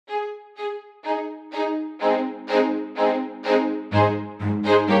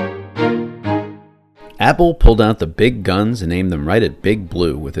Apple pulled out the big guns and aimed them right at Big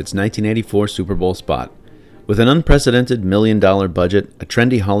Blue with its 1984 Super Bowl spot. With an unprecedented $1 million budget, a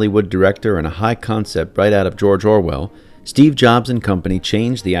trendy Hollywood director, and a high concept right out of George Orwell, Steve Jobs and company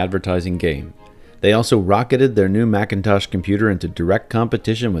changed the advertising game. They also rocketed their new Macintosh computer into direct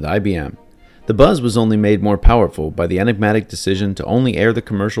competition with IBM. The buzz was only made more powerful by the enigmatic decision to only air the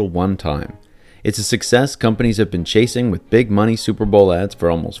commercial one time. It's a success companies have been chasing with big money Super Bowl ads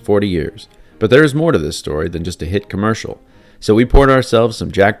for almost 40 years. But there is more to this story than just a hit commercial. So we poured ourselves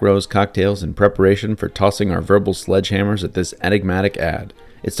some Jack Rose cocktails in preparation for tossing our verbal sledgehammers at this enigmatic ad.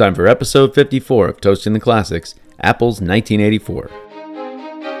 It's time for episode 54 of Toasting the Classics, Apple's 1984.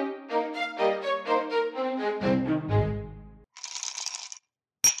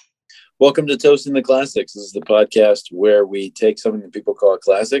 Welcome to Toasting the Classics. This is the podcast where we take something that people call a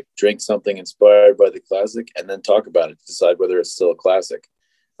classic, drink something inspired by the classic, and then talk about it to decide whether it's still a classic.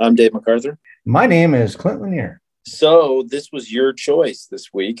 I'm Dave MacArthur. My name is Clint Lanier. So this was your choice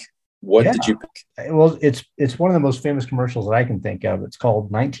this week. What did you pick? Well, it's one of the most famous commercials that I can think of. It's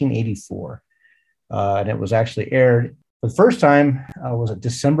called 1984, and it was actually aired for the first time, was it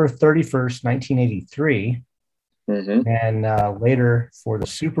December 31st, 1983, and later for the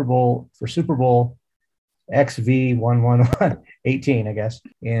Super Bowl XV11118, I guess,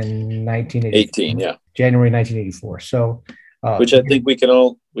 in 1918, January 1984. So, which I think we can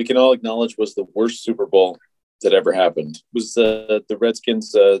all acknowledge was the worst Super Bowl that ever happened. It was the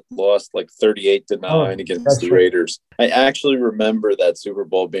Redskins lost like 38-9 against the Raiders. Right. I actually remember that Super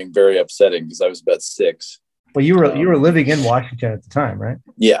Bowl being very upsetting because I was about 6. But you were living in Washington at the time, right?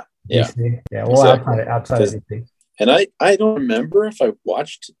 Yeah. DC? Yeah. Well, exactly. outside of DC. And I don't remember if I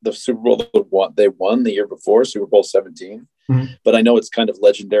watched the Super Bowl they won the year before, Super Bowl 17. But I know it's kind of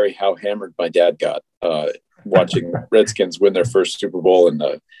legendary how hammered my dad got watching Redskins win their first Super Bowl, and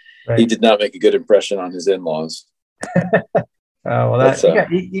he did not make a good impression on his in-laws. Well,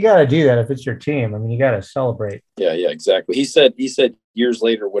 you got to do that if it's your team. I mean, you got to celebrate. Yeah, exactly. He said years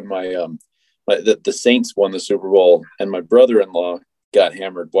later when the Saints won the Super Bowl and my brother-in-law got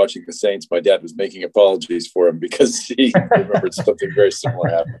hammered watching the Saints, my dad was making apologies for him because he remembered something very similar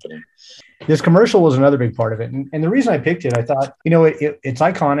happening. This commercial was another big part of it. And the reason I picked it, I thought, it's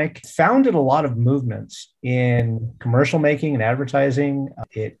iconic, founded a lot of movements in commercial making and advertising.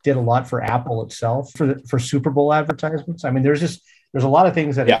 It did a lot for Apple itself, for Super Bowl advertisements. I mean, there's a lot of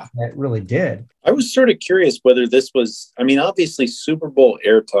things that it really did. I was sort of curious whether this was, obviously Super Bowl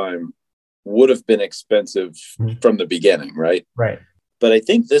airtime would have been expensive from the beginning, right? Right. But I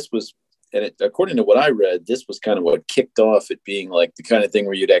think this was, according to what I read, this was kind of what kicked off it being like the kind of thing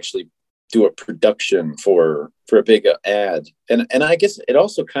where you'd actually do a production for a big ad. And I guess it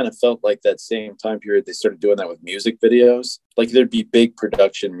also kind of felt like that same time period they started doing that with music videos. Like there'd be big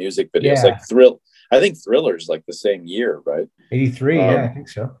production music videos, like I think Thriller's like the same year, right? 83, I think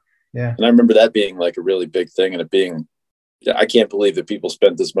so. Yeah. And I remember that being like a really big thing, and it being, I can't believe that people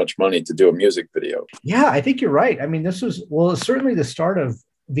spent this much money to do a music video. Yeah, I think you're right. I mean, this was, it's certainly the start of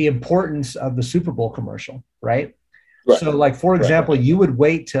the importance of the Super Bowl commercial, right? So like, for example, you would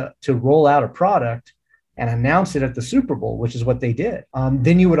wait to roll out a product and announce it at the Super Bowl, which is what they did.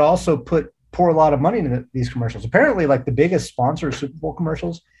 Then you would also pour a lot of money into these commercials. Apparently, like the biggest sponsor of Super Bowl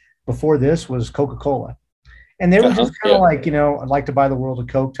commercials before this was Coca-Cola. And they were just kind of like, I'd like to buy the world of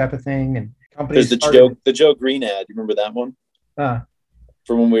Coke type of thing. And companies There's the Joe Green ad. You remember that one? From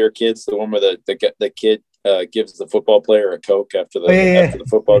when we were kids, the one where the kid gives the football player a Coke after the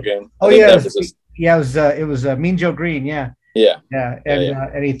football game. It was Mean Joe Green. Yeah.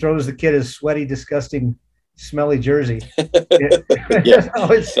 And he throws the kid his sweaty, disgusting, smelly jersey.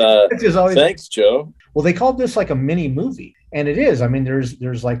 It's just always, thanks, Joe. Well, they called this like a mini movie, and it is. I mean,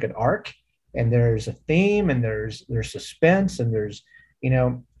 there's like an arc, and there's a theme, and there's suspense, and there's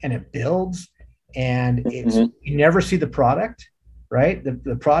and it builds, and it's you never see the product, right?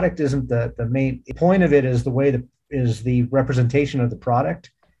 The product isn't the main point of it. Is the representation of the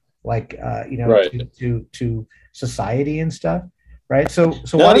product, like to society and stuff, right? So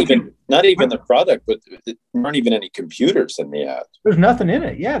not even the product, but there aren't even any computers in the ad. There's nothing in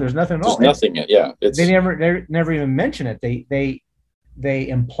it. Yeah, there's nothing at all. There's nothing. Yeah, they never even mention it. They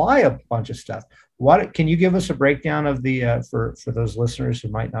imply a bunch of stuff. Can you give us a breakdown of the for those listeners who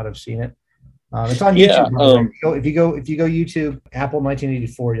might not have seen it? It's on YouTube. If you go YouTube Apple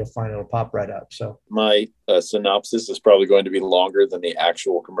 1984, you'll find it'll pop right up. So my synopsis is probably going to be longer than the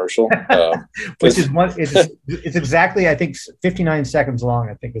actual commercial, which is it's exactly, I think, 59 seconds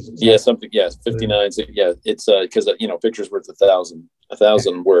long. I think is exactly. 59. It's because pictures worth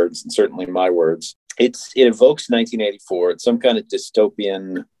 1,000 words, and certainly my words. It evokes 1984. It's some kind of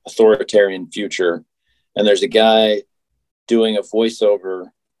dystopian, authoritarian future and there's a guy doing a voiceover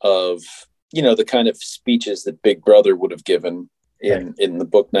of, you know, the kind of speeches that Big Brother would have given in the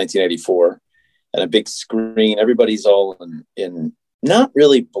book 1984, and a big screen. Everybody's all in not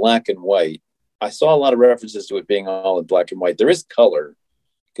really black and white. I saw a lot of references to it being all in black and white. There is color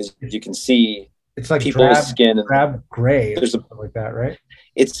because you can see it's like people's skin and drab gray. There's something like that, right?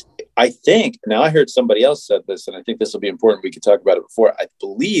 I think now I heard somebody else said this, and I think this will be important. We could talk about it before. I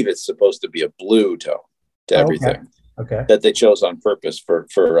believe it's supposed to be a blue tone to everything. Okay. That they chose on purpose for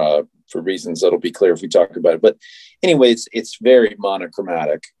reasons that'll be clear if we talk about it. But anyway, it's very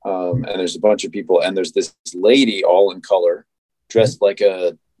monochromatic, and there's a bunch of people, and there's this lady all in color, dressed like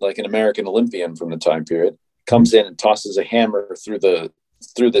an American Olympian from the time period, comes in and tosses a hammer through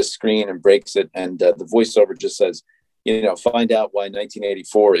the screen and breaks it, and the voiceover just says, you know, find out why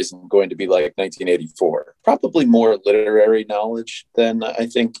 1984 isn't going to be like 1984. Probably more literary knowledge than I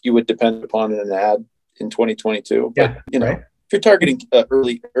think you would depend upon in an ad in 2022. But, you know, if you're targeting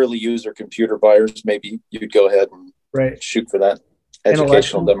early user computer buyers, maybe you'd go ahead and shoot for that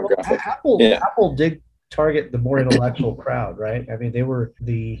educational demographic. Apple did target the more intellectual crowd, right? I mean, they were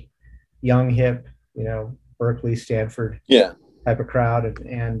the young, hip, you know, Berkeley, Stanford type of crowd.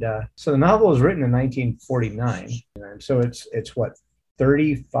 And so the novel was written in 1949. And so it's what,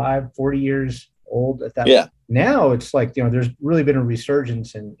 35, 40 years old at that point. Now it's like, you know, there's really been a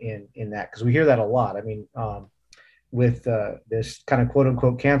resurgence in that, because we hear that a lot. I mean, with this kind of quote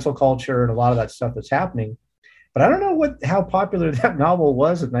unquote cancel culture and a lot of that stuff that's happening. But I don't know how popular that novel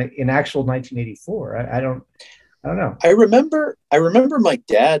was in actual 1984. I don't know. I remember my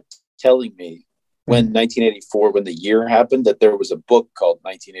dad telling me when 1984, when the year happened, that there was a book called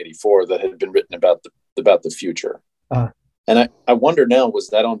 1984 that had been written about the future. And I wonder now, was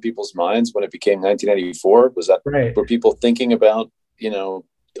that on people's minds when it became 1984? Was that were people thinking about, you know,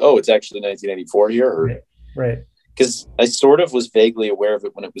 oh, it's actually 1984 here? Right. Because I sort of was vaguely aware of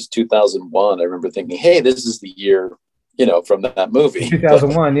it when it was 2001. I remember thinking, hey, this is the year, you know, from that movie.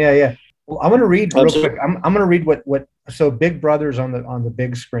 2001, yeah. Well, I'm going to read real quick. I'm going to read what. So Big Brother's on the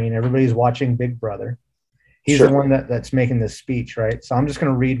big screen. Everybody's watching Big Brother. He's the one that's making this speech, right? So I'm just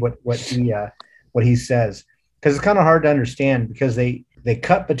going to read what he says, because it's kind of hard to understand, because they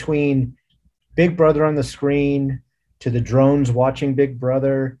cut between Big Brother on the screen to the drones watching Big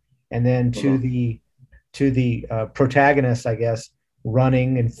Brother, and then to the protagonist, I guess,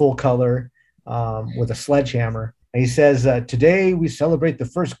 running in full color with a sledgehammer. And he says, today we celebrate the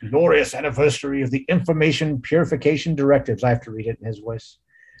first glorious anniversary of the Information Purification Directives. I have to read it in his voice.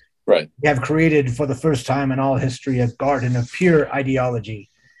 Right. We have created for the first time in all history a garden of pure ideology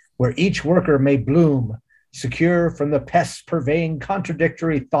where each worker may bloom, secure from the pests purveying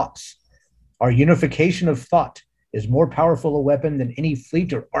contradictory thoughts. Our unification of thought is more powerful a weapon than any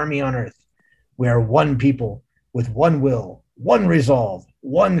fleet or army on earth. We are one people with one will, one resolve,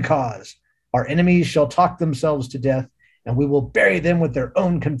 one cause. Our enemies shall talk themselves to death, and we will bury them with their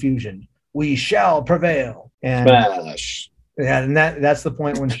own confusion. We shall prevail. And smash. Yeah, and that's the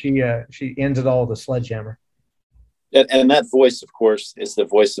point when she ends it all with a sledgehammer. And that voice, of course, is the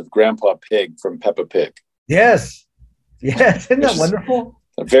voice of Grandpa Pig from Peppa Pig. Yes. Isn't that wonderful?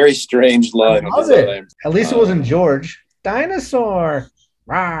 A very strange line. I love it. At least it wasn't George. Dinosaur.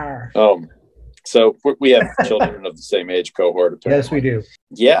 Rawr. So we have children of the same age cohort, apparently. Yes, we do.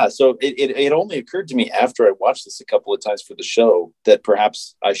 Yeah. So it only occurred to me after I watched this a couple of times for the show that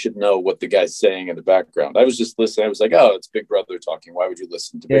perhaps I should know what the guy's saying in the background. I was just listening. I was like, oh, it's Big Brother talking. Why would you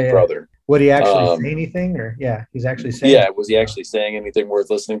listen to Big Brother? Would he actually say anything? Or he's actually saying. Yeah. Was he actually saying anything worth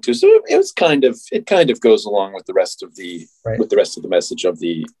listening to? So it was kind of goes along with the rest of the message of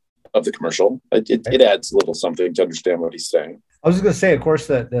the commercial. It adds a little something to understand what he's saying. I was just going to say, of course,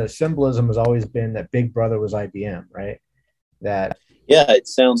 that the symbolism has always been that Big Brother was IBM, right? It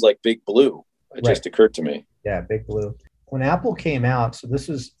sounds like Big Blue. It just occurred to me. Yeah, Big Blue. When Apple came out, so this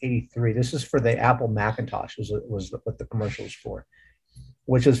is 83. This is for the Apple Macintosh. Was what the commercial was for,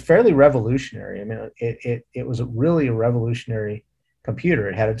 which is fairly revolutionary. I mean, it was really a revolutionary computer.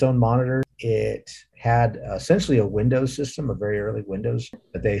 It had its own monitor. It had essentially a Windows system, a very early Windows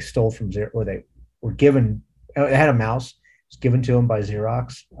that they stole from Xerox, or they were given. It had a mouse. It was given to them by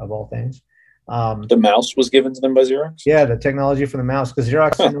Xerox, of all things. The mouse was given to them by Xerox? Yeah, the technology for the mouse, because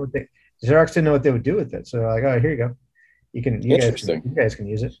Xerox didn't know what they would do with it. So they're like, oh, here you go. You guys can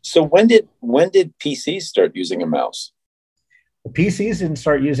use it. So when did PCs start using a mouse? Well, PCs didn't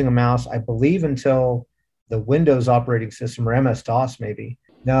start using a mouse, I believe, until the Windows operating system, or MS-DOS maybe.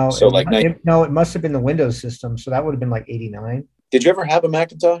 No, it must have been the Windows system. So that would have been like 89. Did you ever have a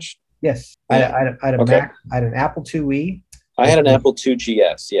Macintosh? Yes, I had a Mac. I had an Apple IIe. I had an Apple II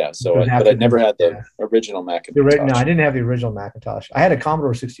GS, yeah. But I never had the original Macintosh. No, I didn't have the original Macintosh. I had a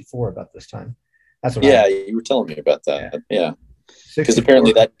Commodore 64 about this time. That's what you were telling me about that. Yeah. Because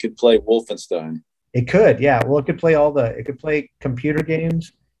apparently that could play Wolfenstein. It could, yeah. Well, it could play computer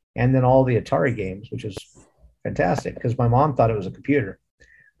games and then all the Atari games, which is fantastic because my mom thought it was a computer,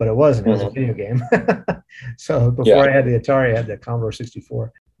 but it wasn't. It was a video game. So before I had the Atari, I had the Commodore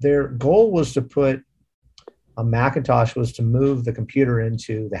 64. Their goal was to put a Macintosh was to move the computer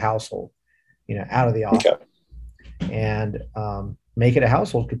into the household, out of the office and make it a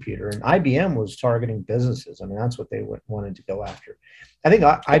household computer. And IBM was targeting businesses. I mean, that's what they wanted to go after. I think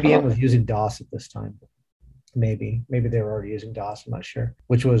IBM was using DOS at this time. Maybe they were already using DOS. I'm not sure,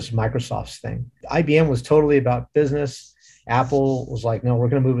 which was Microsoft's thing. IBM was totally about business. Apple was like, no, we're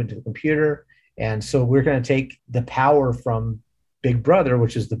going to move into the computer. And so we're going to take the power from Big Brother,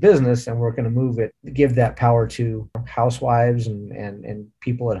 which is the business, and we're going to give that power to housewives and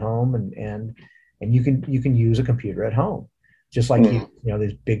people at home. And you can use a computer at home, just like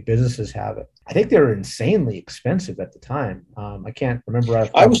these big businesses have it. I think they were insanely expensive at the time. I can't remember.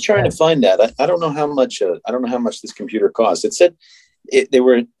 I was trying to find that. I don't know how much. I don't know how much this computer cost. It said they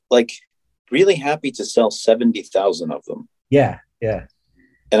were like really happy to sell 70,000 of them. Yeah.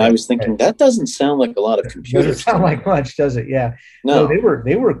 And I was thinking that doesn't sound like a lot of computers. Doesn't sound like much, does it? Yeah. No,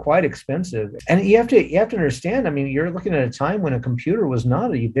 they were quite expensive. And you have to understand. I mean, you're looking at a time when a computer was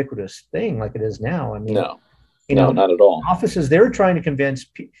not a ubiquitous thing like it is now. I mean, no, not at all. Offices, they were trying to convince.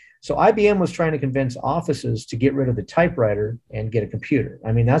 So IBM was trying to convince offices to get rid of the typewriter and get a computer.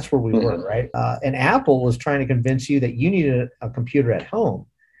 I mean, that's where we were, right? And Apple was trying to convince you that you needed a computer at home.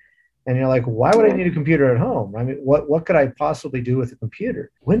 And you're like, why would I need a computer at home? I mean, what could I possibly do with a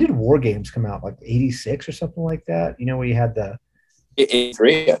computer? When did War Games come out? Like 86 or something like that? Where you had the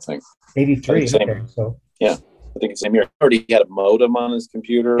 83, I think. 83. Okay, so yeah, I think it's same year. Already had a modem on his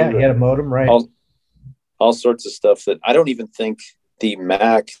computer. Yeah, he had a modem, right? All sorts of stuff that I don't even think the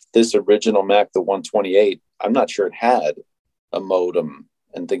Mac, this original Mac, the 128, I'm not sure it had a modem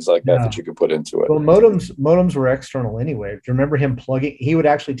and things like that you could put into it. Well, modems were external anyway. Do you remember him he would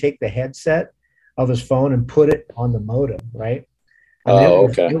actually take the headset of his phone and put it on the modem, right?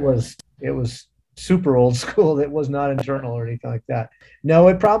 Okay. It was super old school. It was not internal or anything like that. No,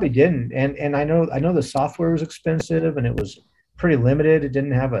 it probably didn't. And I know the software was expensive and it was pretty limited. It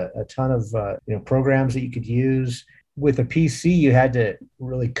didn't have a ton of programs that you could use. With a PC, you had to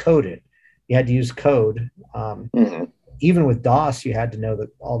really code it. You had to use code. Even with DOS, you had to know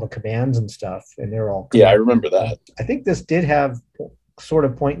all the commands and stuff, and they're all. Yeah, I remember that. I think this did have sort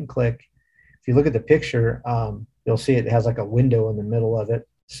of point and click. If you look at the picture, you'll see it has like a window in the middle of it.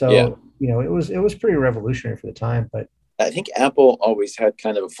 So it was pretty revolutionary for the time. But I think Apple always had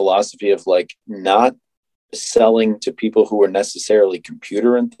kind of a philosophy of like not selling to people who were necessarily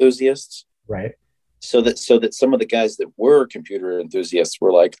computer enthusiasts, right? So that some of the guys that were computer enthusiasts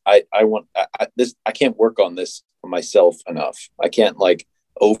were like, I can't work on this myself enough. I can't like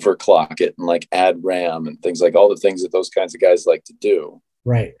overclock it and like add RAM and things like all the things that those kinds of guys like to do.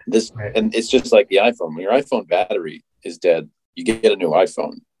 Right. And it's just like the iPhone. When your iPhone battery is dead, you get a new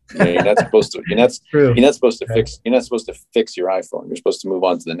iPhone. You're not supposed to. You're not supposed to fix. You're not supposed to fix your iPhone. You're supposed to move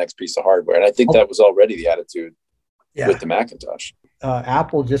on to the next piece of hardware. And I think that was already the attitude with the Macintosh.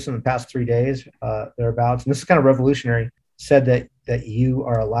 Apple just in the past 3 days, thereabouts, and this is kind of revolutionary, said that you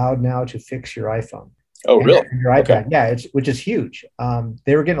are allowed now to fix your iPhone. Oh, really? Your iPad, which is huge.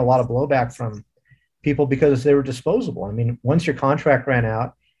 They were getting a lot of blowback from people because they were disposable. I mean, once your contract ran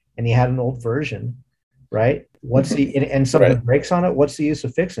out and you had an old version, right? And something breaks on it, what's the use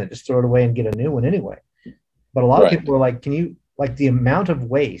of fixing it? Just throw it away and get a new one anyway. But a lot of people were like, can you, like the amount of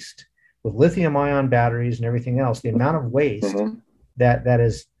waste with lithium ion batteries and everything else, the amount of waste that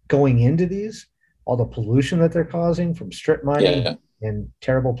is going into these, all the pollution that they're causing from strip mining in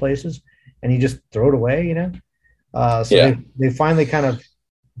terrible places, and you just throw it away, they finally kind of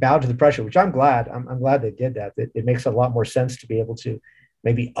bowed to the pressure, which I'm glad. I'm glad they did that. It makes a lot more sense to be able to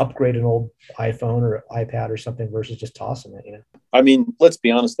maybe upgrade an old iPhone or iPad or something versus just tossing it, I mean, let's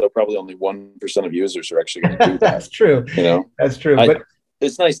be honest, though, probably only 1% of users are actually going to do that. That's true. That's true. But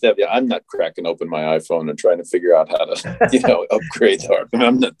it's nice to have I'm not cracking open my iPhone and trying to figure out how to, upgrade hard. I mean,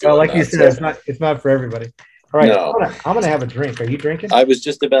 I'm not doing like you said, it's not for everybody. All right, no. I'm gonna have a drink. Are you drinking? I was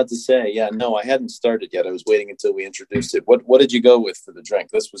just about to say, no, I hadn't started yet. I was waiting until we introduced it. What did you go with for the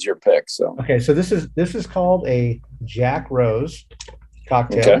drink? This was your pick, so. Okay, so this is called a Jack Rose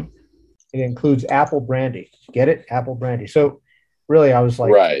cocktail. Okay. It includes apple brandy. Get it? Apple brandy. So really, I was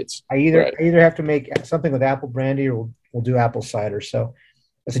like, I either have to make something with apple brandy or we'll do apple cider. So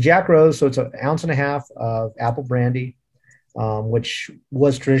it's a Jack Rose. So it's 1.5 ounces of apple brandy, which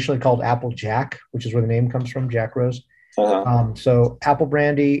was traditionally called Apple Jack, which is where the name comes from, Jack Rose. Uh-huh. So apple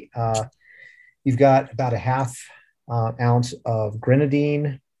brandy, you've got about a half ounce of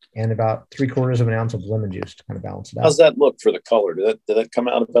grenadine and about 3/4 of an ounce of lemon juice to kind of balance it out. How's that look for the color? Did that come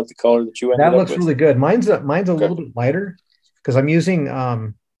out about the color that you ended That up looks with? really good. Mine's a little bit lighter because I'm using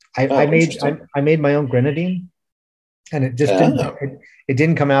I made my own grenadine, and it just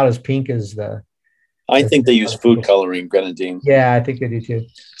didn't come out as pink as the. I think they use food coloring grenadine. Yeah, I think they do too.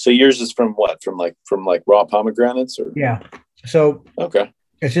 So yours is from what? From raw pomegranates, or? Yeah. So okay,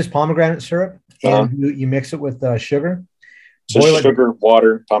 it's just pomegranate syrup, and you mix it with sugar. Just sugar,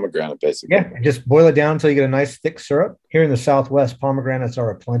 water, pomegranate, basically. Yeah, just boil it down until you get a nice thick syrup. Here in the Southwest, pomegranates are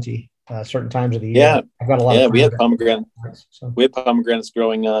aplenty. Certain times of the year. Yeah, I've got a lot. Yeah, we have pomegranates. So. We have pomegranates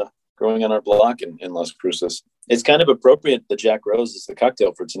growing on our block in Las Cruces. It's kind of appropriate that Jack Rose is the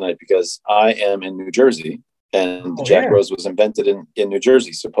cocktail for tonight because I am in New Jersey, and Jack Rose was invented in New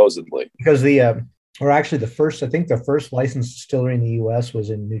Jersey, supposedly. Because the first licensed distillery in the U.S. was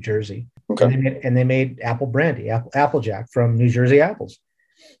in New Jersey. Okay. And they made apple brandy, Applejack from New Jersey apples,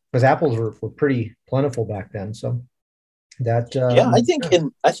 because apples were pretty plentiful back then. So that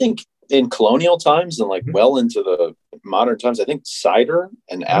I think in colonial times and well into the modern times, I think cider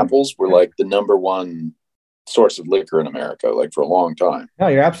and apples were like the number one source of liquor in America, like for a long time. No,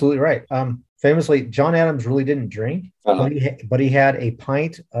 you're absolutely right. Famously, John Adams really didn't drink, but he had a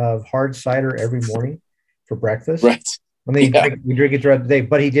pint of hard cider every morning for breakfast. Right. And then you drink it throughout the day,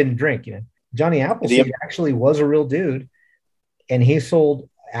 but he didn't drink. Johnny Appleseed actually was a real dude, and he sold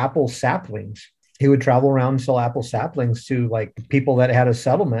apple saplings. He would travel around and sell apple saplings to like people that had a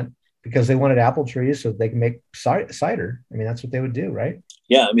settlement because they wanted apple trees so they can make cider. I mean, that's what they would do, right?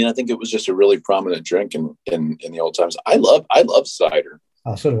 Yeah, I mean, I think it was just a really prominent drink in the old times. I love cider.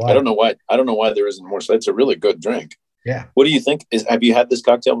 Oh, so do I. I don't know why there isn't more. It's a really good drink. Yeah. What do you think? Have you had this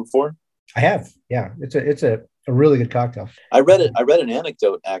cocktail before? I have. Yeah, it's a really good cocktail. I read an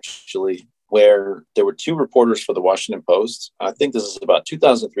anecdote actually where there were two reporters for the Washington Post. I think this is about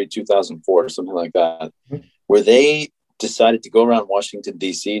 2003, 2004, something like that, where they decided to go around Washington,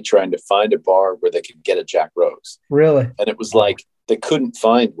 D.C. trying to find a bar where they could get a Jack Rose. Really? And it was like they couldn't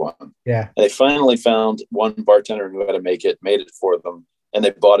find one. Yeah. And they finally found one bartender who knew how to made it for them. And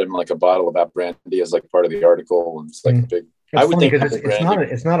they bought him like a bottle of apple brandy as like part of the article. And it's like a big. I would think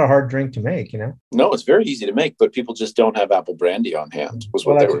it's not a hard drink to make, No, it's very easy to make, but people just don't have apple brandy on hand, was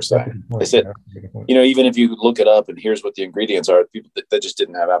what they were saying. They said, even if you look it up and here's what the ingredients are, people that just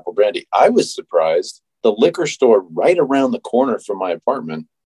didn't have apple brandy. I was surprised. The liquor store right around the corner from my apartment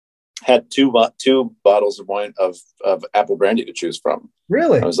had two bottles of wine of apple brandy to choose from.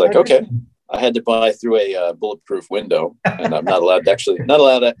 Really? I was like, okay. I had to buy through a bulletproof window, and I'm not allowed to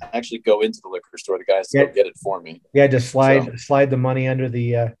actually go into the liquor store. The guy has to go get it for me. Yeah, just slide the money under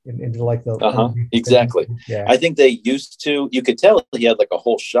the into like the exactly. Yeah, I think they used to. You could tell he had like a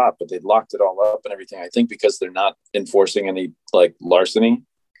whole shop, but they locked it all up and everything. I think because they're not enforcing any like larceny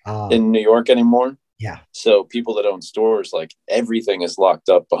in New York anymore. Yeah. So people that own stores, like everything is locked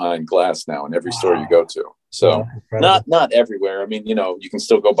up behind glass now in every store you go to. So not everywhere. I mean, you can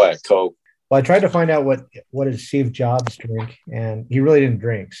still go buy a Coke. Well, I tried to find out what did Steve Jobs drink, and he really didn't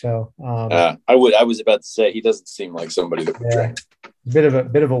drink. So I was about to say he doesn't seem like somebody that would drink.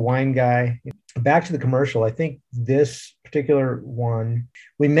 Bit of a wine guy. Back to the commercial. I think this particular one,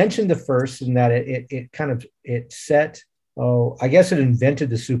 we mentioned the first in that it set. Oh, I guess it invented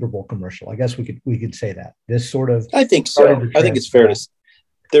the Super Bowl commercial. I guess we could say that. This sort of. I think so. I think it's fair to.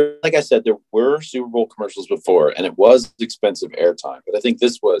 There, like I said, there were Super Bowl commercials before, and it was expensive airtime. But I think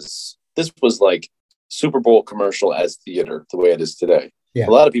this was like Super Bowl commercial as theater, the way it is today. Yeah.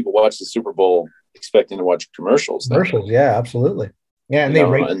 A lot of people watch the Super Bowl expecting to watch commercials. Yeah, absolutely. Yeah, and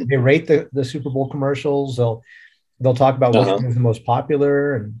they rate the Super Bowl commercials. They'll talk about which one is the most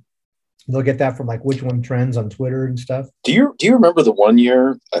popular, and they'll get that from like which one trends on Twitter and stuff. Do you remember the one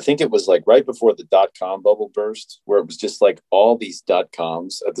year? I think it was like right before the .com bubble burst, where it was just like all these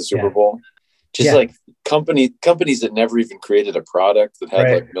 .coms at the Super Bowl. Just like companies that never even created a product that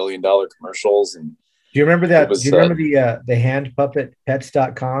had like $1 million commercials. And do you remember that? Do you remember the hand puppet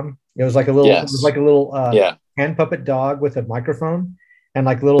pets.com? It was like a little hand puppet dog with a microphone and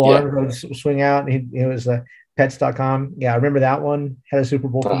like little arms would swing out, and it was pets.com. Yeah, I remember that one had a Super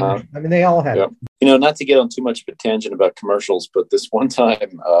Bowl commercial. I mean, they all had it. Not to get on too much of a tangent about commercials, but this one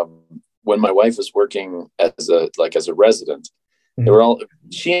time when my wife was working as a resident,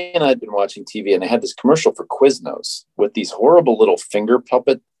 she and I had been watching TV, and they had this commercial for Quiznos with these horrible little finger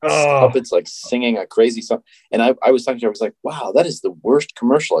puppets like singing a crazy song. And I was talking to her, I was like, wow, that is the worst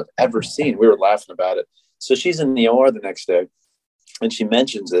commercial I've ever seen. We were laughing about it. So she's in the OR the next day, and she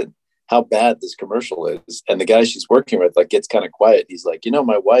mentions it, how bad this commercial is. And the guy she's working with like gets kind of quiet. He's like,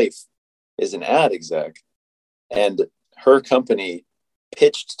 my wife is an ad exec, and her company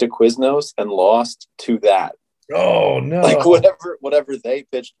pitched to Quiznos and lost to that. Oh no! Like whatever they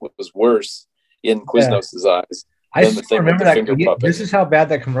pitched was worse in Quiznos' eyes. I still remember that. This is how bad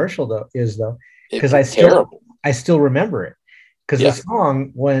that commercial is, because I still remember it, because the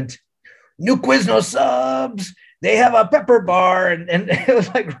song went, "New Quiznos subs. They have a pepper bar," and it was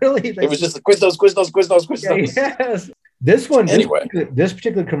like really. Like, it was just the Quiznos. Yeah, yes. This one, anyway. This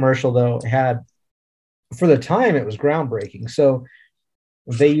particular commercial though had, for the time, it was groundbreaking. So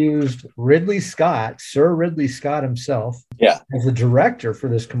they used Sir Ridley Scott himself, as the director for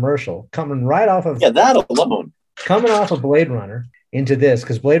this commercial, coming right off of that alone. Coming off of Blade Runner into this,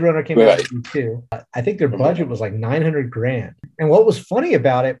 because Blade Runner came out in 2002. I think their budget was like $900,000. And what was funny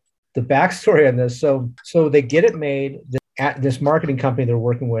about it, the backstory on this, so they get it made. This marketing company they're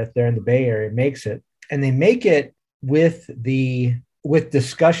working with, they're in the Bay Area, makes it, and they make it with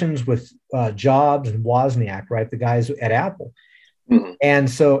discussions with Jobs and Wozniak, right? The guys at Apple. Mm-hmm.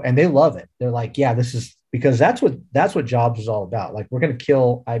 And they love it. They're like, yeah, this is, because that's what Jobs is all about. Like, we're going to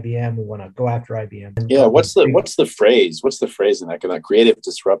kill IBM. We want to go after IBM. Yeah. What's the phrase? What's the phrase in that? Creative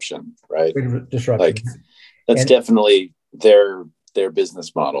disruption, right? Creative disruption. Like, that's definitely their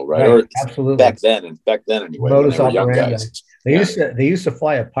business model, right? Or absolutely. Back then anyway, when they were young guys. They used to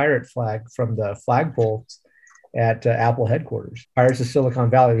fly a pirate flag from the flagpole at Apple headquarters. Pirates of Silicon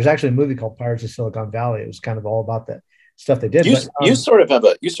Valley. There's actually a movie called Pirates of Silicon Valley. It was kind of all about that stuff they did. You sort of have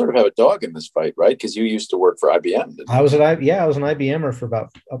a dog in this fight, right? Because you used to work for IBM. I was an IBMer for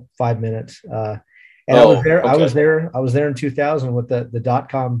about 5 minets. I was there. Okay. I was there in 2000 with the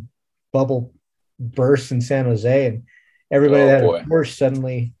 .com bubble burst in San Jose, and everybody that had a Porsche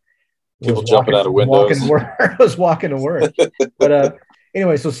suddenly people jumping out of windows was walking to work. But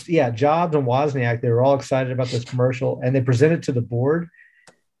anyway, so Jobs and Wozniak, they were all excited about this commercial, and they present it to the board,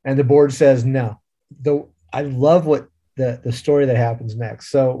 and the board says no. I love what the story that happens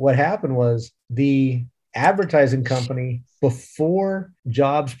next. So what happened was, the advertising company, before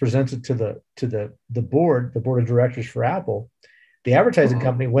Jobs presented to the board of directors for Apple, the advertising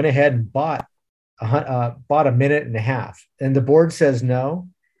company went ahead and bought a minute and a half, and the board says no,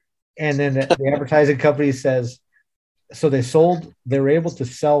 and then the advertising company says, so they were able to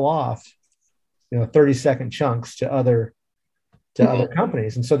sell off 30-second chunks to other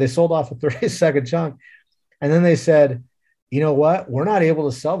companies, and so they sold off a 30-second chunk, and then they said, you know what, we're not able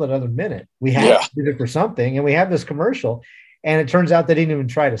to sell that other minute. We have to use it for something, and we have this commercial. And it turns out they didn't even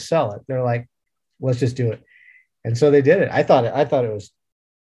try to sell it. They're like, let's just do it. And so they did it. I thought it was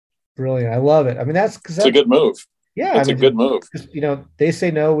brilliant. I love it. I mean, that's a good move. Yeah. It's a good move. They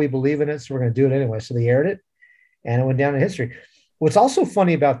say no, we believe in it, so we're going to do it anyway. So they aired it, and it went down in history. What's also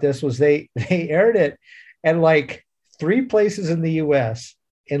funny about this was they aired it at like 3 places in the US,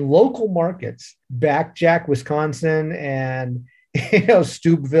 in local markets, Back Jack, Wisconsin, and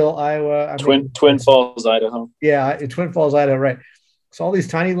Steubenville, Iowa. Twin Falls, Idaho. Yeah, Twin Falls, Idaho, right. So all these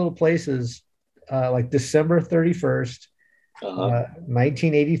tiny little places, like December 31st,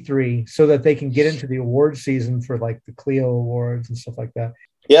 1983, so that they can get into the award season for like the Clio Awards and stuff like that.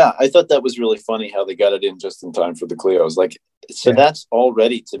 Yeah, I thought that was really funny how they got it in just in time for the Clios. Like, so that's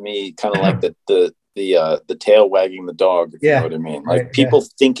already, to me, kind of like the tail wagging the dog, if you know what I mean. Like, people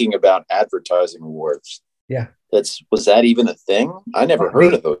thinking about advertising awards. Yeah. Was that even a thing? I never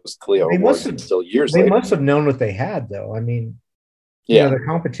heard of those Clio awards until years later. They must have known what they had, though. I mean, the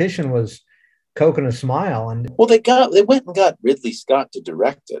competition was Coke and a Smile. And they went and got Ridley Scott to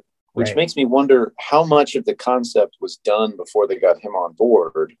direct it, which makes me wonder how much of the concept was done before they got him on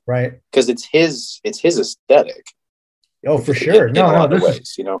board. Right. Because it's his aesthetic. Oh, for sure. This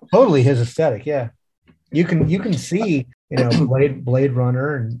is totally his aesthetic. Yeah. You can see, Blade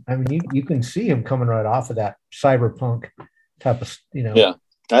Runner, and I mean, you can see him coming right off of that cyberpunk type of, Yeah,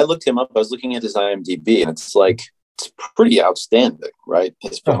 I looked him up. I was looking at his IMDb, and it's pretty outstanding, right?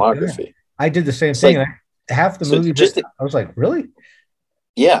 His filmography. Oh, yeah. I did the same thing. Half the movie, I was like, really?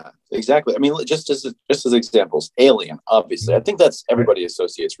 Yeah, exactly. I mean, just as examples, Alien, obviously. I think that's everybody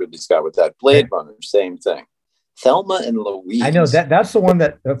associates Ridley Scott with that. Blade Runner, same thing. Thelma and Louise. I know that's the one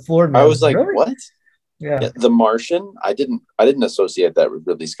that floored me. I was like, really? What? Yeah. The Martian, I didn't associate that with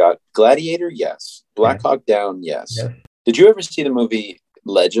Ridley Scott. Gladiator, yes. Black Hawk Down, yes. Did you ever see the movie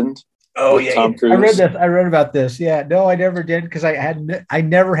Legend? Oh yeah, Tom Cruise? I read about this. Yeah, no, I never did, because I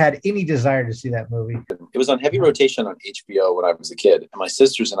never had any desire to see that movie. It was on heavy rotation on HBO when I was a kid, and my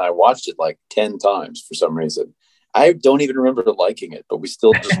sisters and I watched it like 10 times for some reason. I don't even remember liking it, but we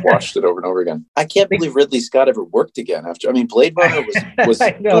still just watched it over and over again. I can't believe Ridley Scott ever worked again after. I mean, Blade Runner was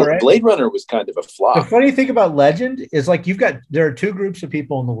I know, right? Blade Runner was kind of a flop. The funny thing about Legend is like there are two groups of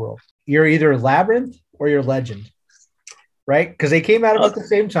people in the world. You're either Labyrinth or you're Legend, right? Because they came out about the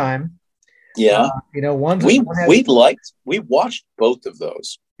same time. Yeah, we watched both of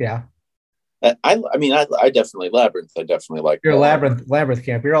those. Yeah. I definitely Labyrinth. I definitely like. You're Labyrinth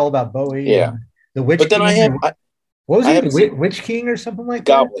camp. You're all about Bowie. Yeah. The Witch. But then King, what was he? The Witch King or something like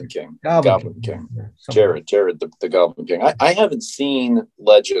Goblin that? King. Goblin King. Yeah, Jared, the Goblin King. I haven't seen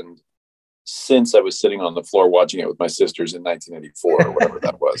Legend since I was sitting on the floor watching it with my sisters in 1984 or whatever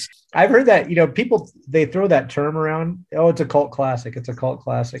that was. I've heard that, people, they throw that term around. Oh, it's a cult classic. It's a cult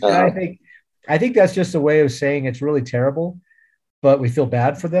classic. And I think that's just a way of saying it's really terrible, but we feel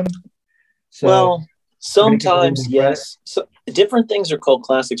bad for them. So, well, sometimes, yes. So, different things are cult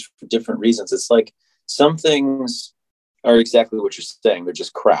classics for different reasons. It's like some things are exactly what you're saying. They're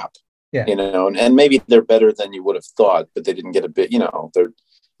just crap. Yeah. And maybe they're better than you would have thought, but they didn't get a bit,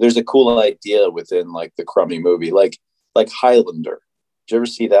 there's a cool idea within like the crummy movie, like Highlander. Did you ever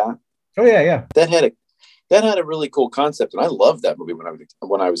see that? Oh yeah. That had a really cool concept, and I loved that movie when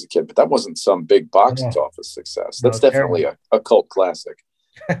I was a kid. But that wasn't some big box office success. That's definitely a cult classic.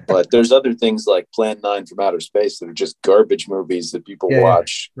 But there's other things like Plan 9 from Outer Space that are just garbage movies that people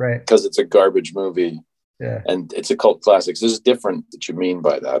watch because it's a garbage movie. Yeah. And it's a cult classic. So there's different that you mean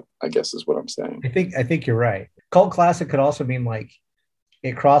by that, I guess is what I'm saying. I think you're right. Cult classic could also mean like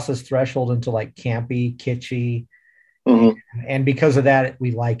it crosses threshold into like campy, kitschy. Mm-hmm. And because of that,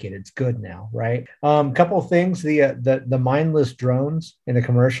 we like it. It's good now, right? Couple of things. The mindless drones in the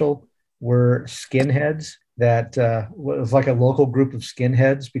commercial were skinheads that was like a local group of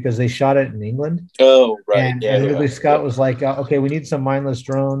skinheads because they shot it in England. Oh, right. And Ridley Scott was like, okay, we need some mindless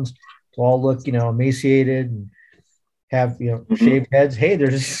drones to all look, emaciated and have, shaved heads. Hey,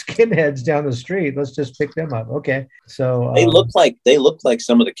 there's skinheads down the street. Let's just pick them up. Okay. So they look like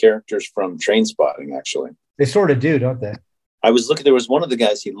some of the characters from Trainspotting, actually. They sort of do, don't they? I was looking, there was one of the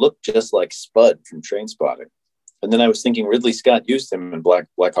guys, he looked just like Spud from Trainspotting. And then I was thinking Ridley Scott used him in Black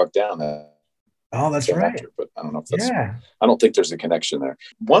Hawk Down. That's right. Actor, but I don't know if that's, I don't think there's a connection there.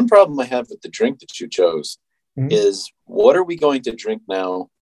 One problem I have with the drink that you chose is what are we going to drink now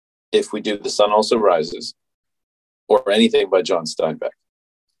if we do The Sun Also Rises or anything by John Steinbeck?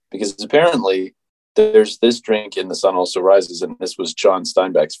 Because apparently there's this drink in The Sun Also Rises, and this was John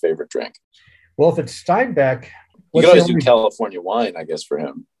Steinbeck's favorite drink. Well, if it's Steinbeck, you can always do California wine, I guess, for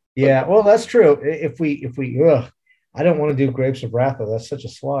him. Yeah, well, that's true. If we, I don't want to do Grapes of Wrath, though. That's such a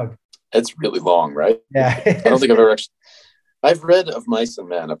slog. It's really long, right? Yeah. I don't think I've read Of Mice and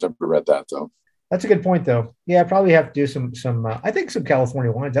Men. I've never read that, though. That's a good point, though. Yeah, I probably have to do some. I think some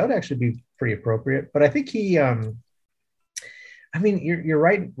California wines. That would actually be pretty appropriate. But I think he. You're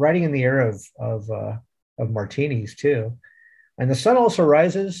right. Writing in the era of martinis too, and The Sun Also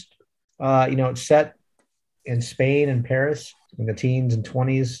Rises. It's set in Spain and Paris in the teens and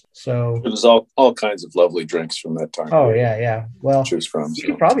 20s. So there's all kinds of lovely drinks from that time. Oh yeah. Well, choose from. You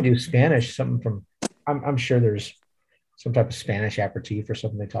could probably do Spanish. Something from. I'm sure there's some type of Spanish aperitif or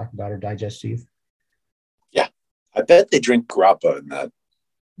something they talk about, or digestive. Yeah, I bet they drink grappa in that.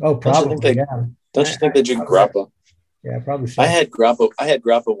 Oh, probably. Don't you think they drink grappa? Yeah, probably. So. I had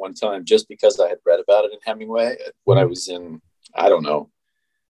grappa one time just because I had read about it in Hemingway when I was in, I don't know,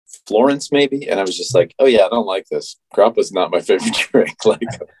 Florence maybe, and I was just like, oh yeah, I don't like this. Grappa's not my favorite drink.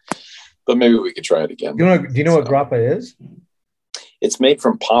 But maybe we could try it again. Do you know what grappa is? It's made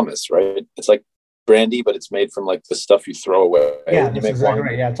from pomace, right? It's like brandy, but it's made from like the stuff you throw away. Yeah, that's exactly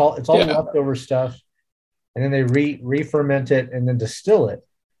right. Yeah, it's all leftover stuff, and then they re-ferment it and then distill it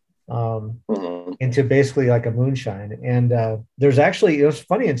into basically like a moonshine. And there's actually, it was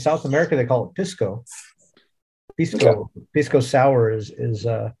funny, in South America they call it pisco. Pisco sour is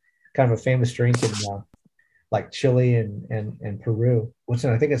kind of a famous drink in like Chile and Peru. I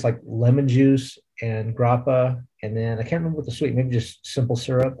think it's like lemon juice and grappa, and then I can't remember what the sweet, maybe just simple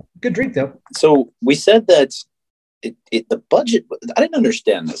syrup. Good drink though. So we said that the budget, I didn't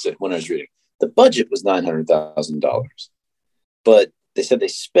understand this when I was reading. The budget was $900,000, but they said they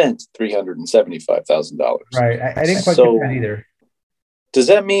spent $375,000. Right, I didn't quite get that either. Does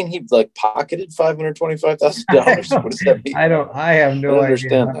that mean he pocketed $525,000? What does that mean? I have no idea.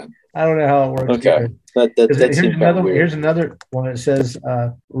 Understand that. I don't know how it works. Okay. Here's another one. It says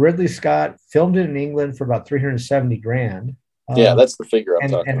Ridley Scott filmed it in England for about $370,000. Yeah, that's the figure I'm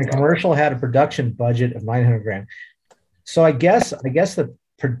talking about. And the commercial had a production budget of $900,000. So I guess the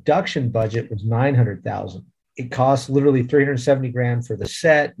production budget was $900,000. It cost literally $370,000 for the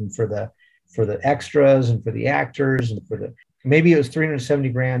set and for for the extras and for the actors and for the, maybe it was 370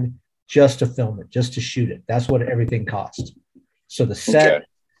 grand just to film it, just to shoot it. That's what everything cost. So the set,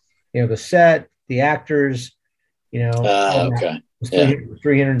 the actors, okay. It was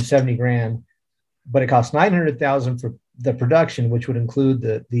 370 grand, but it cost 900,000 for the production, which would include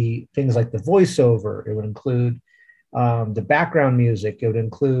the things like the voiceover. It would include the background music. It would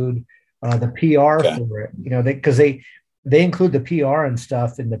include the PR for it, because they include the PR and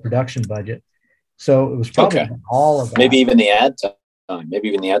stuff in the production budget. So it was probably all of that. Maybe even the ad time. Maybe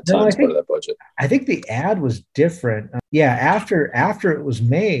even the ad time is part of that budget. I think the ad was different. After it was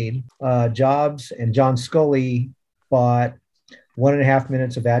made, Jobs and John Scully bought 1.5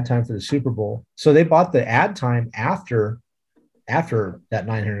 minutes of ad time for the Super Bowl. So they bought the ad time after that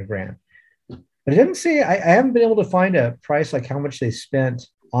 900 grand. But it didn't say, I haven't been able to find a price like how much they spent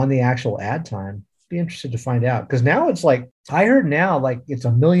on the actual ad time. Be interested to find out, because now it's like, I heard now like it's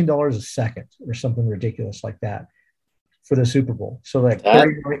 $1 million a second or something ridiculous like that for the Super Bowl. So like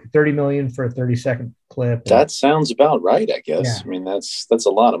 30 million for a 30-second clip. That sounds about right, I guess. Yeah. I mean, that's a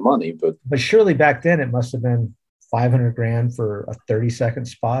lot of money, but surely back then it must have been 500 grand for a 30-second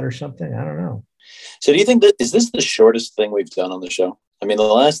spot or something. I don't know. So do you think is this the shortest thing we've done on the show? I mean,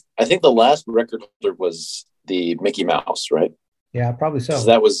 I think the last record holder was the Mickey Mouse, right? Yeah, probably so.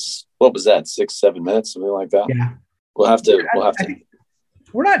 That was, what was that? 6-7 minutes, something like that. Yeah. We'll have to.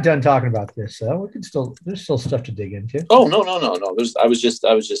 We're not done talking about this, though. There's still stuff to dig into. Oh, no. I was just,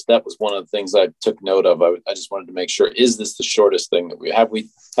 that was one of the things I took note of. I just wanted to make sure, is this the shortest thing that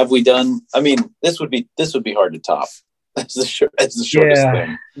have we done? I mean, this would be hard to top. That's the shortest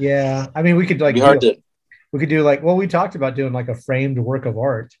thing. Yeah. I mean, we could like, we could do like, well, we talked about doing like a framed work of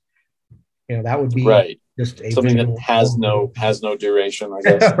art. That would be right. Just something that has no duration, I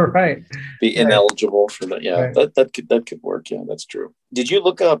guess. Right. Be ineligible for that. Yeah, right. that could work. Yeah, that's true. Did you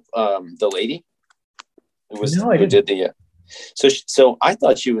look up the lady who did the? So I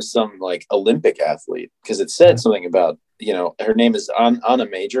thought she was some like Olympic athlete, because it said something about, her name is Anna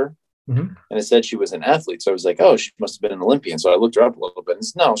Major, and it said she was an athlete. So I was like, oh, she must have been an Olympian. So I looked her up a little bit, and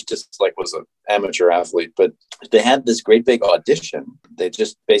no, she just like was an amateur athlete. But they had this great big audition. They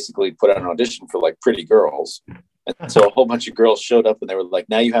just basically put out an audition for like pretty girls. And so a whole bunch of girls showed up, and they were like,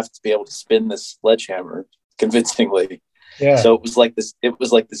 now you have to be able to spin this sledgehammer convincingly. Yeah. So it was like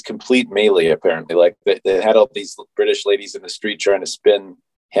this complete melee, apparently. Like they had all these British ladies in the street trying to spin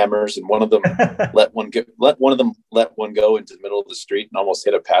hammers, and one of them let one go into the middle of the street and almost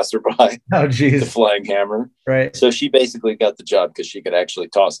hit a passerby. Oh, geez. The flying hammer. Right. So she basically got the job because she could actually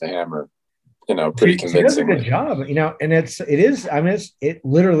toss a hammer, pretty convincingly. She does a good job, and it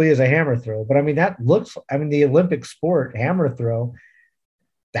literally is a hammer throw. But I mean, the Olympic sport, hammer throw,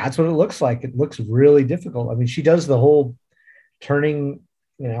 that's what it looks like. It looks really difficult. I mean, she does the whole turning,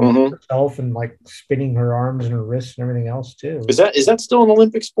 herself and like spinning her arms and her wrists and everything else too. Is that still an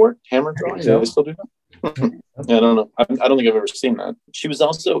Olympic sport? Hammer throwing? So. They still do that? I don't know. I don't think I've ever seen that. She was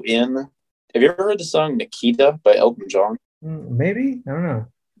also in. Have you ever heard the song "Nikita" by Elton John? Maybe, I don't know.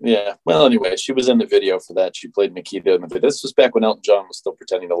 Yeah. Well, anyway, she was in the video for that. She played Nikita in the video. This was back when Elton John was still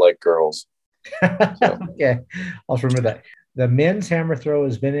pretending to like girls. So. Okay, I'll remember that. The men's hammer throw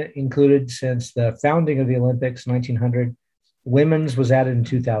has been included since the founding of the Olympics, 1900. Women's was added in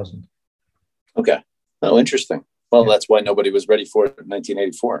 2000. Okay. Oh, interesting. Well, that's why nobody was ready for it in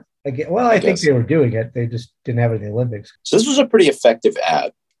 1984. I think they were doing it. They just didn't have it in the Olympics. So this was a pretty effective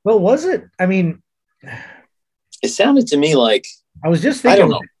ad. Well, was it? I mean, it sounded to me like, I was just thinking, I don't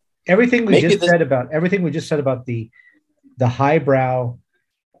know. Everything we just said about the highbrow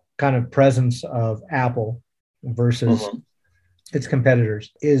kind of presence of Apple versus its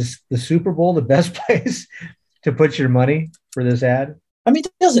competitors. Is the Super Bowl the best place to put your money for this ad? I mean,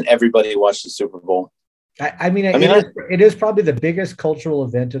 doesn't everybody watch the Super Bowl? It is probably the biggest cultural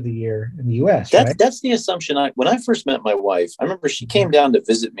event of the year in the U.S. That's the assumption. When I first met my wife, I remember she came down to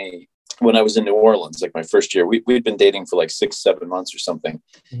visit me when I was in New Orleans, like my first year. We'd been dating for like 6-7 months or something.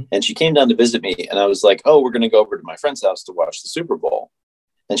 And she came down to visit me, and I was like, oh, we're going to go over to my friend's house to watch the Super Bowl.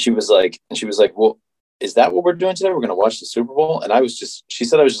 And she was like, well, is that what we're doing today? We're going to watch the Super Bowl? And she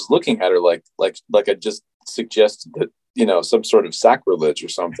said I was just looking at her like I just suggested that, some sort of sacrilege or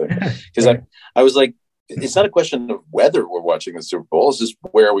something. Because I was like, it's not a question of whether we're watching the Super Bowl. It's just,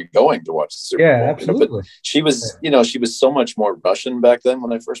 where are we going to watch the Super Bowl? Yeah, absolutely. But she was, she was so much more Russian back then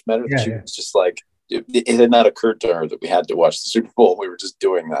when I first met her. That she was just like, it had not occurred to her that we had to watch the Super Bowl. We were just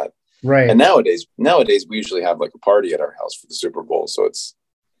doing that. Right. And nowadays we usually have like a party at our house for the Super Bowl. So it's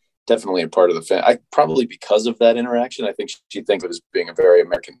definitely a part of the probably because of that interaction, I think she thinks of it as being a very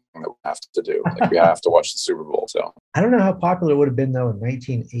American thing that we have to do. Like we have to watch the Super Bowl. So I don't know how popular it would have been though in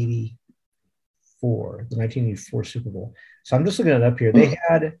 1980. 1984 Super Bowl. So I'm just looking it up here. They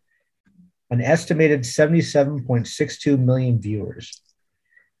had an estimated 77.62 million viewers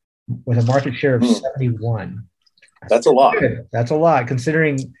with a market share of 71. That's a lot. Good. That's a lot,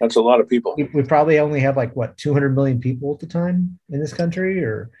 considering that's a lot of people. We probably only have like 200 million people at the time in this country,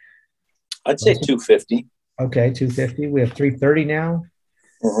 or I'd say 250. Okay, 250. We have 330 now.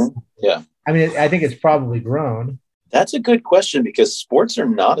 Yeah. I mean, I think it's probably grown. That's a good question, because sports are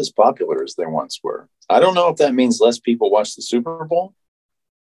not as popular as they once were. I don't know if that means less people watch the Super Bowl,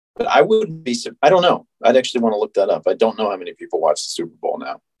 but I don't know. I'd actually want to look that up. I don't know how many people watch the Super Bowl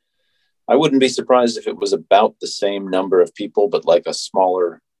now. I wouldn't be surprised if it was about the same number of people, but like a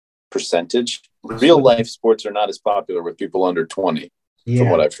smaller percentage. Real life sports are not as popular with people under 20, from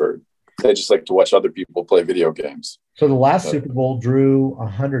what I've heard. They just like to watch other people play video games. So the last Super Bowl drew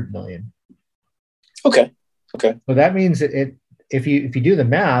 100 million. Okay. So that means that if you do the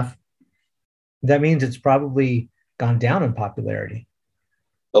math, that means it's probably gone down in popularity.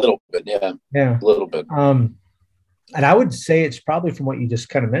 A little bit, yeah. Yeah. A little bit. And I would say it's probably from what you just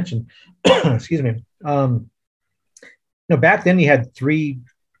kind of mentioned. Excuse me. Back then you had 3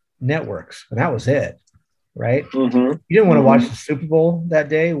 networks, and that was it, right? You didn't want to watch the Super Bowl that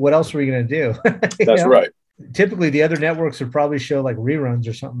day. What else were you going to do? That's right. Typically, the other networks would probably show like reruns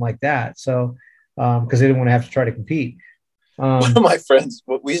or something like that. So, because they didn't want to have to try to compete. One of my friends,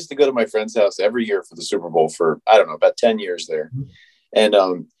 we used to go to my friend's house every year for the Super Bowl for, I don't know, about 10 years there. And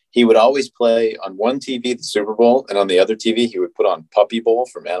he would always play on one TV the Super Bowl, and on the other TV he would put on Puppy Bowl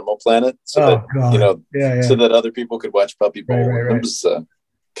from Animal Planet, so so that other people could watch Puppy Bowl. Right. It was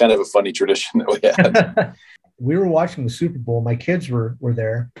kind of a funny tradition that we had. We were watching the Super Bowl. My kids were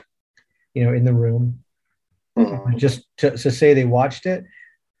there, in the room, just to say they watched it,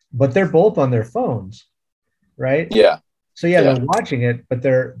 but they're both on their phones, right? Yeah. So they're watching it, but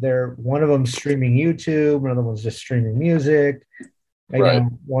they're one of them streaming YouTube, one of them was just streaming music. Right.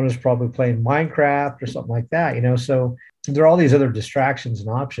 One is probably playing Minecraft or something like that, So there are all these other distractions and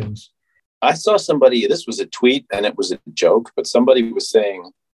options. I saw somebody, this was a tweet and it was a joke, but somebody was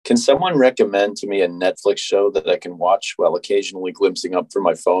saying, can someone recommend to me a Netflix show that I can watch while occasionally glimpsing up from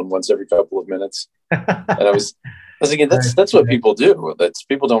my phone once every couple of minutes? And I was thinking, that's what people do.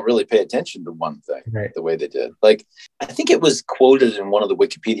 People don't really pay attention to one thing the way they did. Like, I think it was quoted in one of the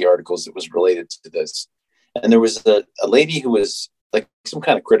Wikipedia articles that was related to this. And there was a lady who was like some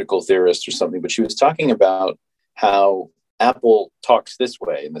kind of critical theorist or something, but she was talking about how Apple talks this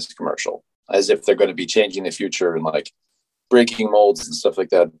way in this commercial, as if they're going to be changing the future and like breaking molds and stuff like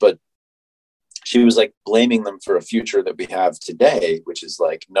that. But she was like blaming them for a future that we have today, which is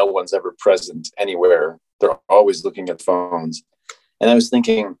like no one's ever present anywhere. They're always looking at phones. And I was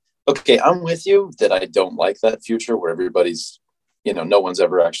thinking, okay, I'm with you that I don't like that future where everybody's, no one's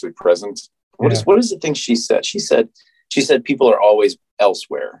ever actually present. What is the thing she said? She said people are always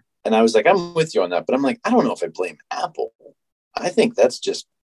elsewhere. And I was like, I'm with you on that. But I'm like, I don't know if I blame Apple. I think that's just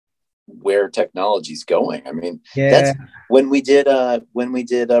where technology's going. I mean, that's when we did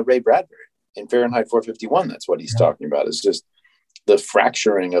Ray Bradbury in Fahrenheit 451. That's what he's talking about. It's just the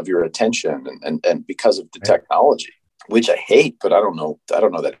fracturing of your attention and because of the technology, which I hate, but I don't know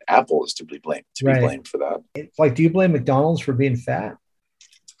that Apple is to be blamed for that. It's like, do you blame McDonald's for being fat?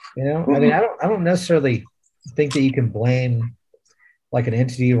 I mean, I don't necessarily think that you can blame like an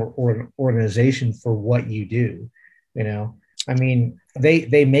entity or an organization for what you do. I mean,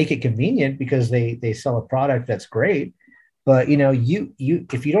 they make it convenient because they sell a product that's great, but you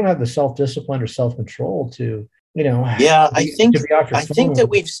if you don't have the self-discipline or self-control to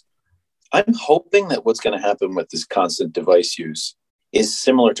I'm hoping that what's going to happen with this constant device use is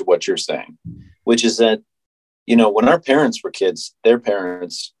similar to what you're saying, which is that when our parents were kids, their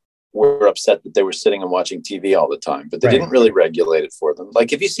parents were upset that they were sitting and watching TV all the time, but they didn't really regulate it for them.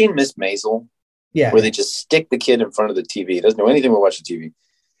 Like, have you seen Miss Maisel? Yeah. Where they just stick the kid in front of the TV. He doesn't know anything about watching TV.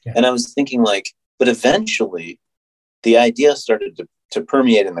 Yeah. And I was thinking but eventually the idea started to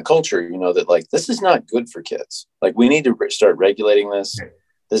permeate in the culture, that like, this is not good for kids. Like, we need to start regulating this. Right.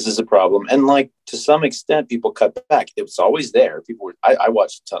 This is a problem. And like, to some extent, people cut back. It was always there. I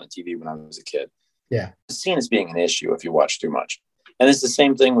watched a ton of TV when I was a kid. Yeah. It's seen as being an issue if you watch too much. And it's the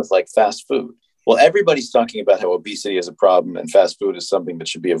same thing with like fast food. Well, everybody's talking about how obesity is a problem and fast food is something that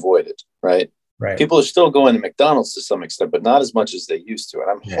should be avoided, right? Right. People are still going to McDonald's to some extent, but not as much as they used to. And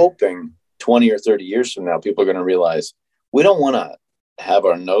I'm hoping 20 or 30 years from now, people are going to realize we don't want to have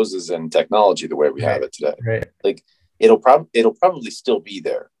our noses in technology the way we have it today. Right. Like, it'll probably still be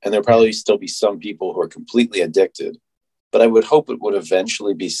there. And there'll probably still be some people who are completely addicted. But I would hope it would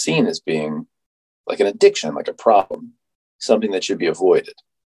eventually be seen as being like an addiction, like a problem, something that should be avoided.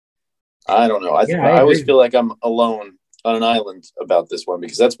 I don't know. I always feel like I'm alone on an island about this one,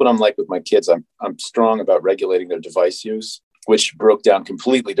 because that's what I'm like with my kids. I'm strong about regulating their device use, which broke down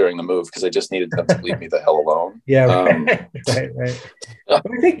completely during the move because I just needed them to leave me the hell alone. Yeah, right. But I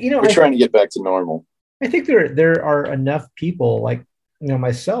think, we're trying to get back to normal. I think there are enough people like,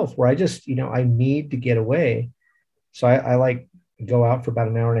 myself, where I just, I need to get away. So I like go out for about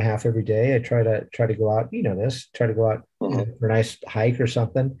an hour and a half every day. I try to go out, try to go out for a nice hike or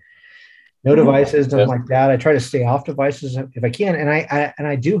something. No devices, nothing like that. I try to stay off devices if I can. And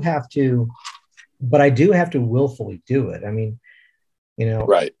I do have to, but I do have to willfully do it. I mean,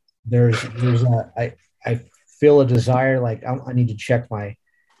 right. I feel a desire, like I need to check my,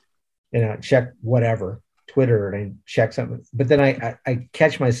 check whatever, Twitter, and I check something, but then I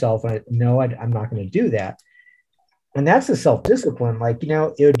catch myself and I'm not going to do that. And that's the self-discipline. Like,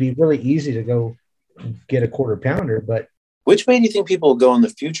 it would be really easy to go get a quarter pounder, but which way do you think people will go in the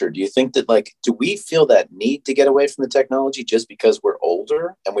future? Do you think that, like, do we feel that need to get away from the technology just because we're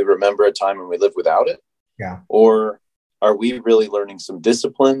older and we remember a time when we lived without it? Yeah. Or are we really learning some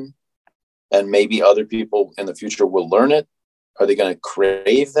discipline, and maybe other people in the future will learn it? Are they going to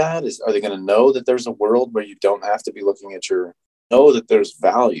crave that? Are they going to know that there's a world where you don't have to be looking at know that there's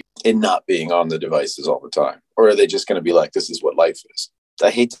value in not being on the devices all the time? Or are they just going to be like, this is what life is?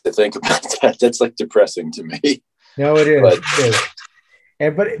 I hate to think about that. That's like depressing to me. No, it is.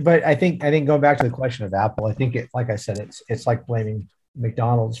 But I think going back to the question of Apple, I think like I said, it's like blaming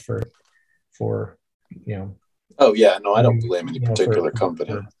McDonald's for Oh yeah, no, I don't blame any particular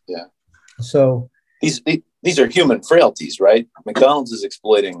company. Yeah. So these are human frailties, right? McDonald's is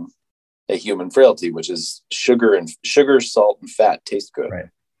exploiting a human frailty, which is sugar, salt, and fat taste good.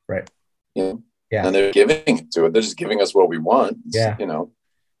 Right. Yeah. And they're giving it to it. They're just giving us what we want. Yeah.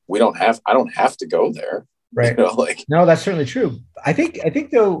 I don't have to go there. Right. No, that's certainly true. I think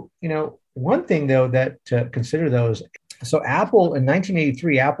though, one thing though that to consider though is, so Apple in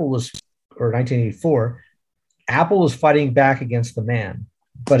 1983, or 1984, Apple was fighting back against the man.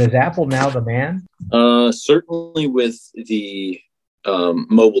 But is Apple now the man? Certainly with the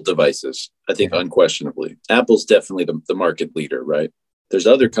mobile devices, I think unquestionably. Apple's definitely the market leader, right? There's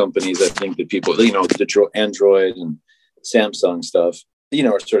other companies, I think, that people, the Android and Samsung stuff,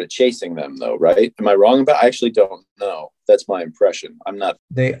 are sort of chasing them though, right? Am I wrong about? I actually don't know. That's my impression. I'm not.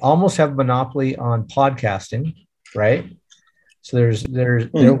 They almost have a monopoly on podcasting, right? So they're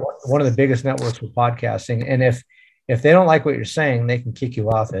one of the biggest networks for podcasting. And if they don't like what you're saying, they can kick you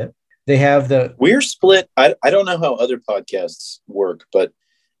off it. They have we're split. I don't know how other podcasts work, but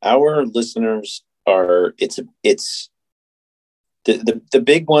our listeners are, it's the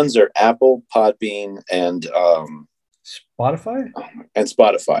big ones are Apple, Podbean, and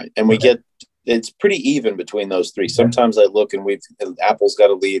Spotify. And we get, it's pretty even between those three. Sometimes I look and Apple's got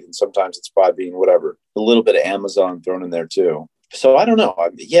a lead, and sometimes it's Podbean, whatever. A little bit of Amazon thrown in there too. So I don't know.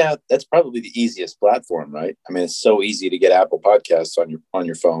 That's probably the easiest platform, right? I mean, it's so easy to get Apple Podcasts on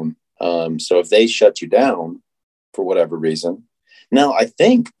your phone. So if they shut you down for whatever reason, now I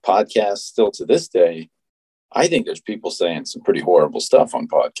think podcasts still to this day, I think there's people saying some pretty horrible stuff on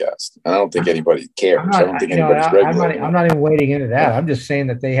podcasts. And I don't think anybody cares. I don't think anybody's regulating. I'm not even wading into that. I'm just saying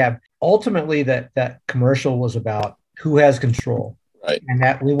that they have, ultimately that commercial was about who has control. Right. And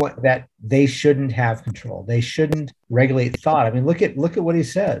that they shouldn't have control. They shouldn't regulate thought. I mean, look at what he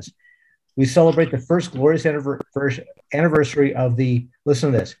says. We celebrate the first glorious anniversary of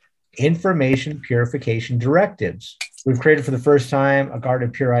listen to this, information purification directives. We've created for the first time a garden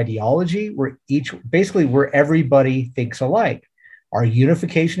of pure ideology where everybody thinks alike. Our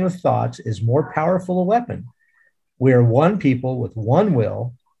unification of thoughts is more powerful a weapon. We are one people with one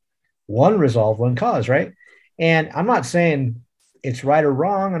will, one resolve, one cause, right? And I'm not saying it's right or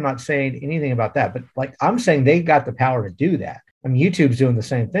wrong. I'm not saying anything about that, but I'm saying they got the power to do that. I mean, YouTube's doing the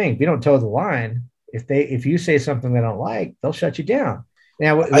same thing. If you don't toe the line, if you say something they don't like, they'll shut you down.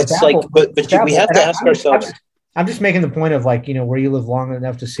 Now, it's Apple, but we have to ask ourselves. I'm just making the point of where you live long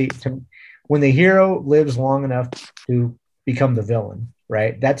enough when the hero lives long enough to become the villain,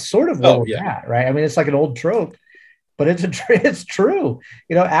 right? That's sort of where we're at, right? I mean, it's like an old trope, but it's true.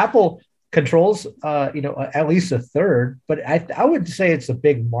 Apple controls, at least a third, but I would say it's a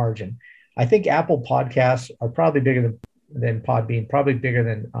big margin. I think Apple podcasts are probably bigger than Podbean, probably bigger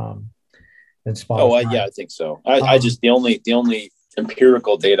than Spotify. Oh, I think so. I just the only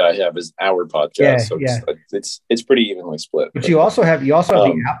empirical data I have is our podcast, so it's pretty evenly split. But you also have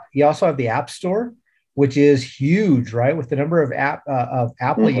the App Store, which is huge, right? With the number of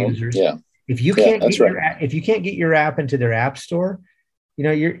Apple users. Yeah. If you can't get your app into their App Store,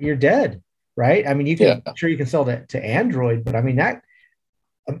 you're dead, right? I mean, you can sure you can sell to Android, but I mean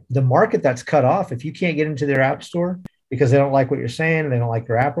the market that's cut off, if you can't get into their app store because they don't like what you're saying, they don't like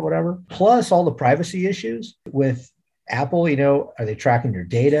your app or whatever, plus all the privacy issues with Apple, are they tracking your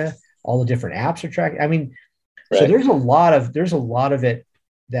data? All the different apps are tracking. I mean, right. So there's a lot of it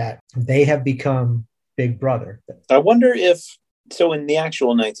that they have become Big Brother. I wonder if, so in the actual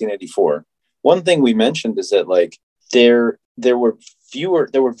 1984, one thing we mentioned is that like there were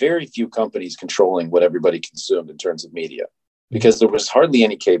very few companies controlling what everybody consumed in terms of media, because there was hardly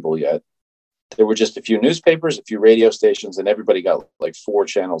any cable yet. There were just a few newspapers, a few radio stations, and everybody got like 4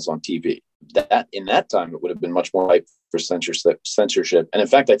 channels on TV. That in that time, it would have been much more ripe for censorship. And in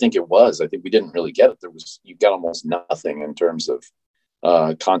fact, I think it was. I think we didn't really get it. You got almost nothing in terms of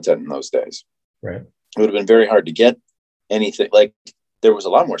content in those days. Right. It would have been very hard to get anything. Like there was a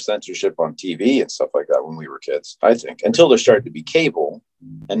lot more censorship on TV and stuff like that when we were kids, I think, until there started to be cable.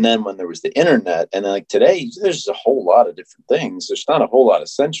 And then when there was the internet, and like today, there's a whole lot of different things. There's not a whole lot of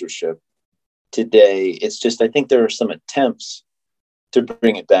censorship today. It's just, I think there are some attempts to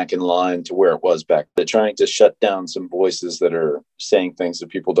bring it back in line to where it was back. They're trying to shut down some voices that are saying things that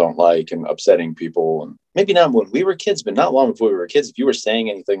people don't like and upsetting people. And maybe not when we were kids, but not long before we were kids, if you were saying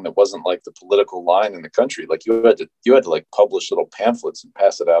anything that wasn't like the political line in the country, like you had to like publish little pamphlets and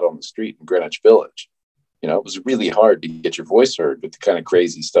pass it out on the street in Greenwich Village. It was really hard to get your voice heard with the kind of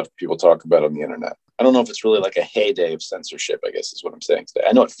crazy stuff people talk about on the internet. I don't know if it's really like a heyday of censorship, I guess is what I'm saying today.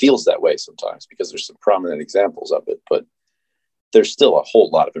 I know it feels that way sometimes because there's some prominent examples of it, but there's still a whole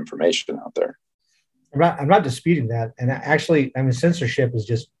lot of information out there. I'm not disputing that. And actually, I mean, censorship is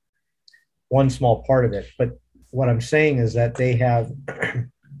just one small part of it. But what I'm saying is that they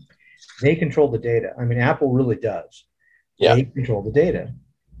control the data. I mean, Apple really does. Yeah. They control the data.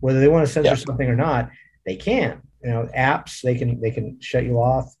 Whether they want to censor something or not, they can. Apps, they can shut you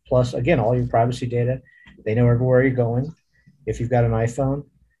off. Plus, again, all your privacy data. They know everywhere you're going. If you've got an iPhone,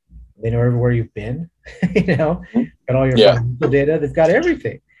 they know everywhere you've been. Got all your financial data. They've got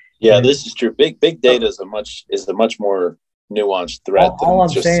everything. Yeah, this is true. Big data is a much more nuanced threat. All I'm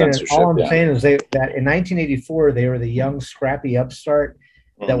saying is that in 1984 they were the young, scrappy upstart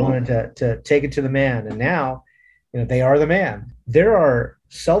that wanted to take it to the man, and now they are the man. There are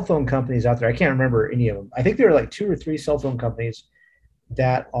cell phone companies out there. I can't remember any of them. I think there are like 2 or 3 cell phone companies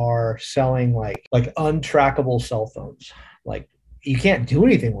that are selling like untrackable cell phones. Like you can't do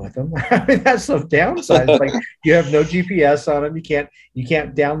anything with them. I mean, that's the downside. Like you have no GPS on them. You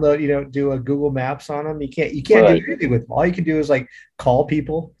can't download, do a Google Maps on them. You can't do anything with them. All you can do is like call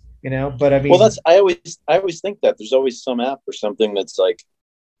people, but I mean, well, I always think that there's always some app or something that's like,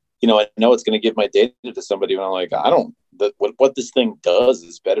 I know it's going to give my data to somebody, and I'm like, what this thing does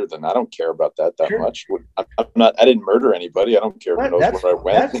is better than, I don't care about that much. I didn't murder anybody. I don't care who knows where I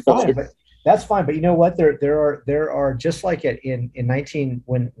went. That's fine, that's fine. But you know what? There are just like in 19,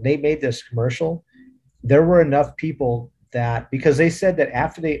 when they made this commercial, there were enough people that, because they said that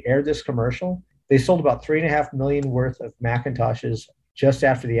after they aired this commercial, they sold about 3.5 million worth of Macintoshes just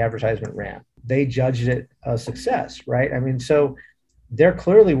after the advertisement ran. They judged it a success, right? I mean, so there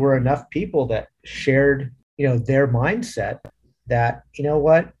clearly were enough people that shared, their mindset that,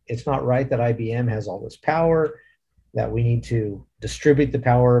 it's not right that IBM has all this power, that we need to distribute the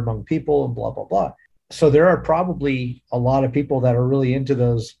power among people and blah, blah, blah. So there are probably a lot of people that are really into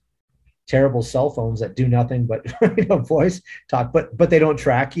those terrible cell phones that do nothing but voice talk, but they don't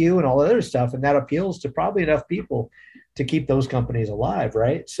track you and all that other stuff. And that appeals to probably enough people to keep those companies alive,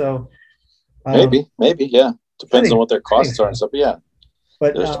 right? So maybe, yeah. Depends on what their costs are and stuff. But yeah.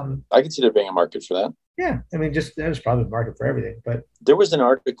 But I can see there being a market for that. Yeah, I mean, there's probably a market for everything. But there was an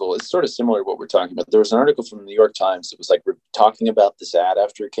article. It's sort of similar to what we're talking about. There was an article from the New York Times that was like we're talking about this ad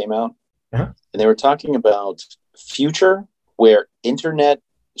after it came out, and they were talking about future where internet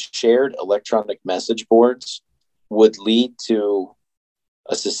shared electronic message boards would lead to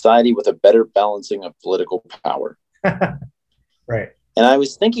a society with a better balancing of political power. Right. And I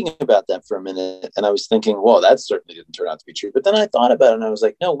was thinking about that for a minute, and I was thinking, well, that certainly didn't turn out to be true. But then I thought about it, and I was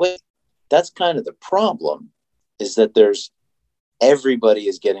like, no, wait, that's kind of the problem, is that everybody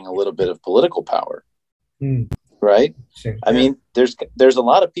is getting a little bit of political power, right? Sure. I mean, there's a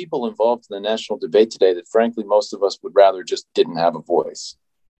lot of people involved in the national debate today that, frankly, most of us would rather just didn't have a voice,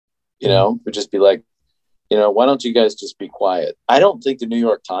 would just be like, why don't you guys just be quiet? I don't think the New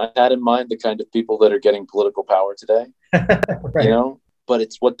York Times had in mind the kind of people that are getting political power today, right. But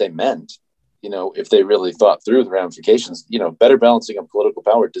it's what they meant, if they really thought through the ramifications. Better balancing of political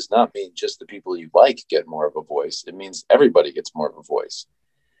power does not mean just the people you like get more of a voice. It means everybody gets more of a voice.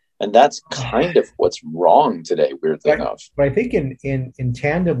 And that's kind of what's wrong today, weirdly enough. But I think in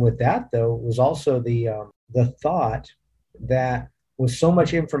tandem with that, though, was also the thought that with so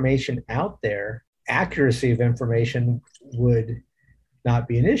much information out there, accuracy of information would not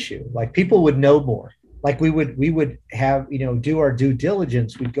be an issue. Like people would know more. Like we would have, do our due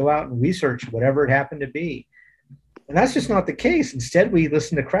diligence. We'd go out and research whatever it happened to be. And that's just not the case. Instead, we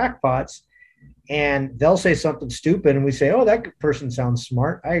listen to crackpots and they'll say something stupid and we say, oh, that person sounds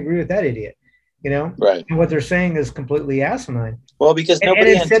smart. I agree with that idiot. Right. And what they're saying is completely asinine. Well, because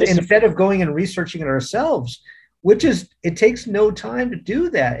instead of going and researching it ourselves, it takes no time to do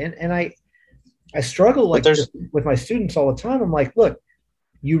that. And I struggle with my students all the time. I'm like, look,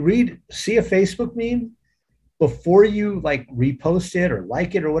 you see a Facebook meme before you like repost it or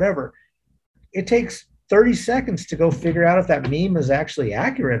like it or whatever. It takes 30 seconds to go figure out if that meme is actually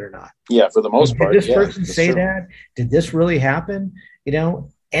accurate or not. Yeah, for the most part. Did this person say that? Did this really happen?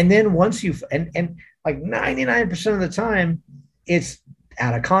 And then once and like 99% of the time, it's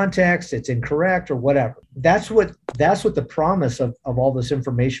out of context, it's incorrect or whatever. That's what the promise of all this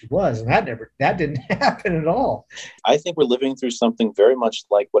information was. And that didn't happen at all. I think we're living through something very much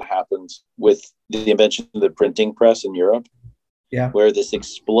like what happened with the invention of the printing press in Europe. Yeah. Where this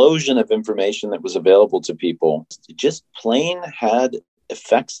explosion of information that was available to people just plain had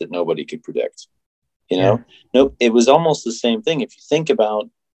effects that nobody could predict. No, it was almost the same thing. If you think about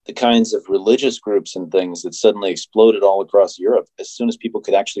the kinds of religious groups and things that suddenly exploded all across Europe as soon as people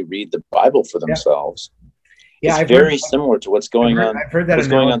could actually read the Bible for themselves. Yeah, it's very similar to what's going on. I've heard that what's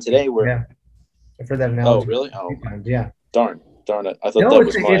going on today. Where I've heard that analogy. Oh, really? Oh, yeah. Darn it! I thought that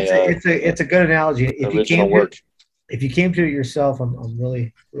was it's a good analogy. If you came to it yourself, I'm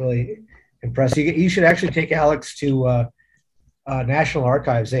really, really impressed. You should actually take Alex to National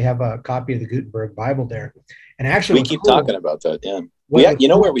Archives. They have a copy of the Gutenberg Bible there, and actually we keep talking about that.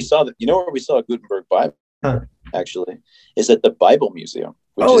 Yeah, where we saw that. Where we saw a Gutenberg Bible actually is at the Bible Museum,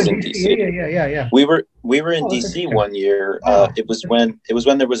 which is in DC. Yeah. We were in DC one year. It was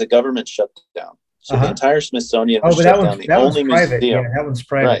when there was a government shutdown. So the entire Smithsonian was shut down. The only museum, that one's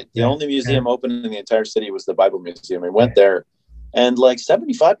private. Right. The only museum open in the entire city was the Bible Museum. We went there, and like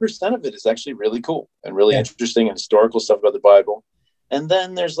 75% of it is actually really cool and really interesting and historical stuff about the Bible. And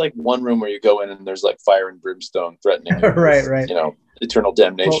then there's like one room where you go in and there's like fire and brimstone threatening right. Eternal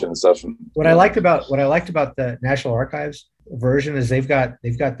damnation and stuff. What I liked about the National Archives version is they've got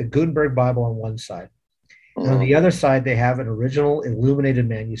the Gutenberg Bible on one side. And on the other side, they have an original illuminated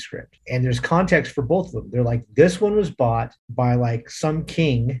manuscript. And there's context for both of them. They're like, this one was bought by like some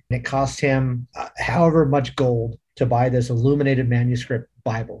king, and it cost him however much gold to buy this illuminated manuscript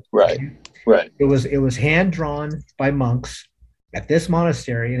Bible. Right. It was hand drawn by monks at this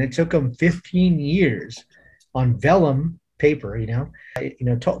monastery, and it took them 15 years on vellum paper,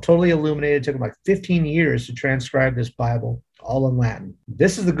 totally illuminated. It took them like 15 years to transcribe this Bible all in Latin.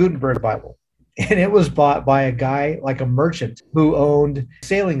 This is the Gutenberg Bible. And it was bought by a guy, like a merchant who owned a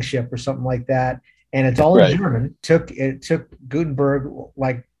sailing ship or something like that. And it's all in German. It took Gutenberg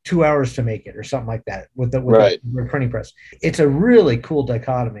like 2 hours to make it or something like that with the printing press. It's a really cool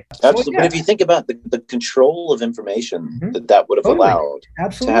dichotomy. Absolutely. But if you think about the control of information that would have allowed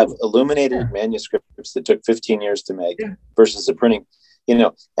to have illuminated manuscripts that took 15 years to make versus the printing, and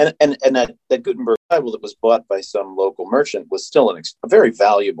that Gutenberg Bible that was bought by some local merchant was still a very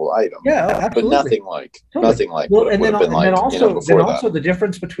valuable item. Yeah, absolutely. But nothing like what it would have been like. Also the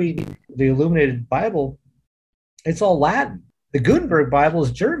difference between the illuminated Bible, it's all Latin. The Gutenberg Bible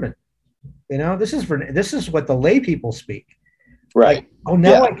is German. This is what the lay people speak. Right. Like,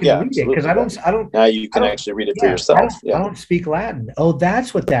 now I can read it because I don't. Now you can actually read it for yourself. I don't speak Latin. Oh,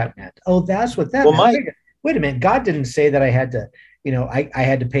 that's what that meant. Oh, that's what that meant. Wait a minute. God didn't say that I had to. I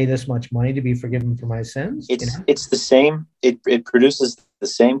had to pay this much money to be forgiven for my sins. It's the same. It produces the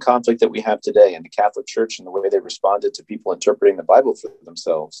same conflict that we have today in the Catholic Church and the way they responded to people interpreting the Bible for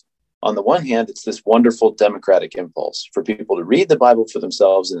themselves. On the one hand, it's this wonderful democratic impulse for people to read the Bible for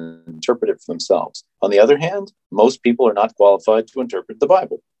themselves and interpret it for themselves. On the other hand, most people are not qualified to interpret the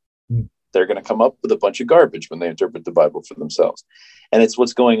Bible. They're going to come up with a bunch of garbage when they interpret the Bible for themselves. And it's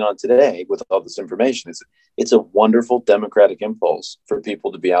what's going on today with all this information. It's a wonderful democratic impulse for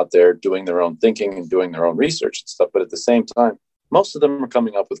people to be out there doing their own thinking and doing their own research and stuff. But at the same time, most of them are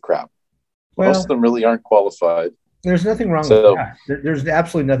coming up with crap. Most of them really aren't qualified. There's nothing wrong with that. There's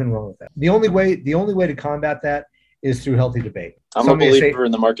absolutely nothing wrong with that. The only way to combat that is through healthy debate. I'm a believer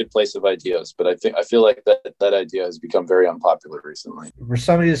in the marketplace of ideas, but I feel like that idea has become very unpopular recently. For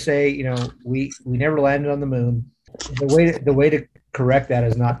somebody to say, we never landed on the moon, the way to correct that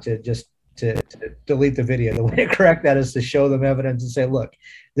is not to just to delete the video. The way to correct that is to show them evidence and say, look,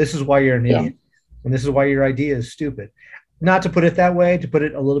 this is why you're an idiot, and this is why your idea is stupid. Not to put it that way, to put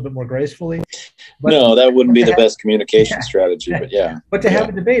it a little bit more gracefully. no, that wouldn't be the best communication strategy, but yeah. But to have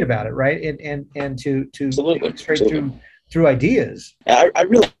a debate about it, right? And to Absolutely. straight through ideas. I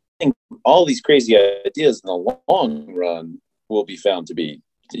really think all these crazy ideas in the long run will be found to be,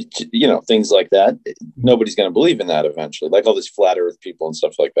 things like that. Nobody's going to believe in that eventually, like all this flat earth people and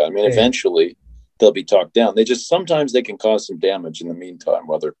stuff like that. I mean, eventually they'll be talked down. Sometimes they can cause some damage in the meantime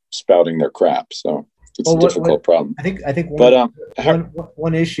while they're spouting their crap. So it's a difficult problem. I think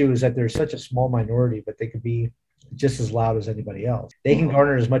one issue is that there's such a small minority, but they could be just as loud as anybody else. They can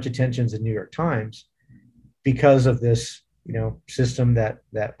garner as much attention as the New York Times because of this, system that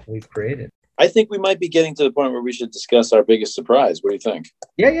we've created. I think we might be getting to the point where we should discuss our biggest surprise. What do you think?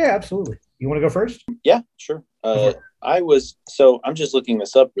 Yeah, absolutely. You want to go first? Yeah, sure. I'm just looking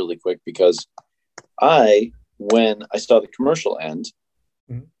this up really quick because when I saw the commercial end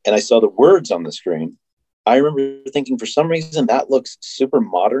and I saw the words on the screen, I remember thinking for some reason that looks super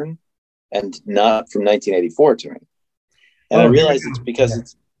modern and not from 1984 to me. And I realized it's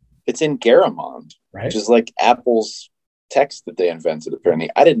because it's in Garamond, right, which is like Apple's text that they invented. Apparently,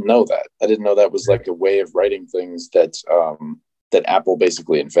 I didn't know that. I didn't know that was like a way of writing things that Apple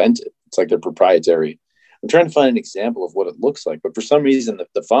basically invented. It's like their proprietary. I'm trying to find an example of what it looks like, but for some reason,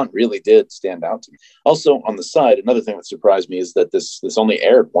 the font really did stand out to me. Also, on the side, another thing that surprised me is that this only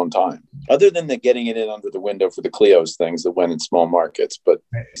aired one time, other than the getting it in under the window for the Clio's things that went in small markets. But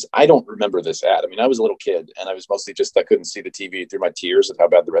I don't remember this ad. I mean, I was a little kid, and I was mostly I couldn't see the TV through my tears of how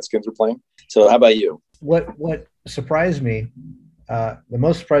bad the Redskins were playing. So how about you? What surprised me, the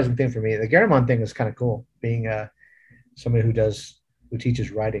most surprising thing for me, the Garamond thing is kind of cool, being somebody who teaches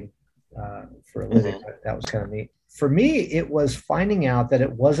writing for a living. That was kind of neat. For me, it was finding out that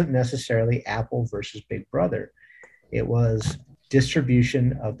it wasn't necessarily Apple versus Big Brother. It was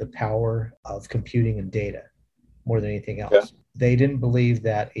distribution of the power of computing and data more than anything else. Yeah. They didn't believe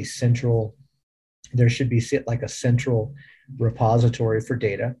that there should be like a central repository for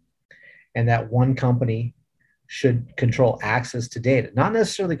data, and that one company should control access to data, not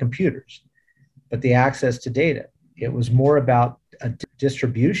necessarily computers, but the access to data. It was more about a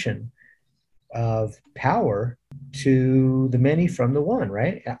distribution of power to the many from the one,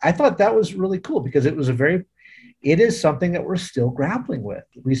 right? I thought that was really cool because it is something that we're still grappling with.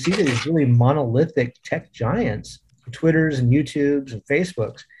 We see these really monolithic tech giants, Twitters and YouTubes and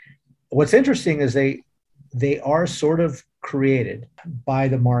Facebooks. What's interesting is they are sort of created by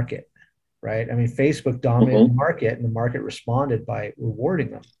the market, right? I mean, Facebook dominated the market, and the market responded by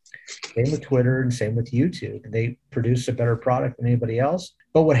rewarding them. Same with Twitter and same with YouTube. They produce a better product than anybody else.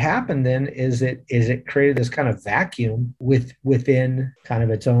 But what happened then is it created this kind of vacuum within kind of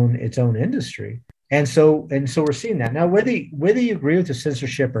its own industry. And so we're seeing that. Now, whether you agree with the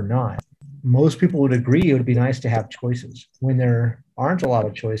censorship or not, most people would agree it would be nice to have choices. When there aren't a lot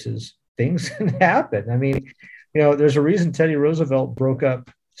of choices, things can happen. I mean, there's a reason Teddy Roosevelt broke up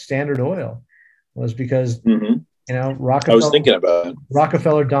Standard Oil, was because Rockefeller. I was thinking about it.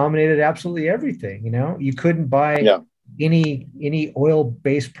 Rockefeller dominated absolutely everything. You couldn't buy any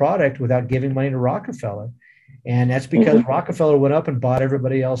oil-based product without giving money to Rockefeller, and that's because Rockefeller went up and bought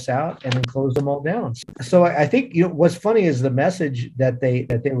everybody else out and then closed them all down. So I think what's funny is the message that they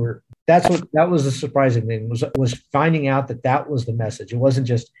were. That was the surprising thing was finding out that was the message. It wasn't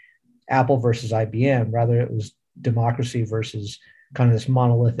just Apple versus IBM, rather it was democracy versus kind of this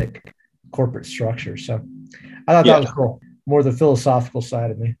monolithic corporate structure. So I thought that was cool. More the philosophical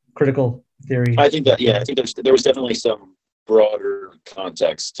side of me, critical theory. I think there was definitely some broader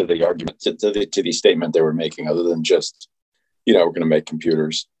context to the argument, to the statement they were making, other than just, we're going to make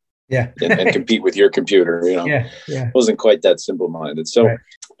computers. Yeah. and compete with your computer, Yeah. It wasn't quite that simple-minded. So,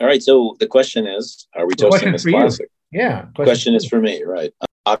 All right. So the question is, are we toasting this classic? Yeah. Question is for me, right?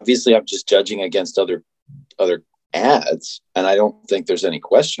 Obviously, I'm just judging against other ads, and I don't think there's any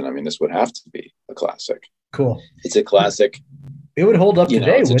question. I mean, this would have to be a classic. Cool. It's a classic. It would hold up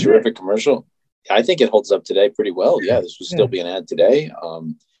today. It's a terrific commercial. I think it holds up today pretty well. Yeah, this would still be an ad today.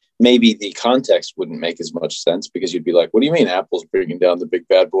 Maybe the context wouldn't make as much sense because you'd be like, what do you mean Apple's bringing down the big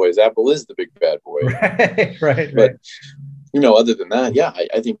bad boys? Apple is the big bad boy. Right. But, other than that,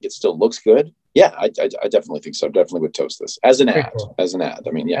 I think it still looks good. Yeah, I definitely think so. Definitely would toast this as an ad. Cool. As an ad.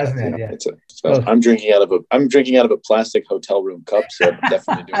 I mean, I'm drinking out of a plastic hotel room cup, so I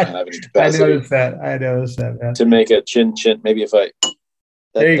definitely do not have any capacity. I noticed that. Man. To make a chin. Maybe if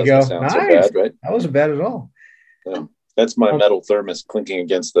there you go. Sound nice. So bad, right? That wasn't bad at all. Yeah. That's my metal thermos clinking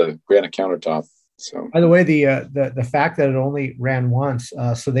against the granite countertop. So, by the way, the fact that it only ran once,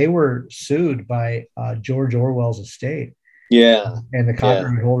 so they were sued by George Orwell's estate. Yeah. And the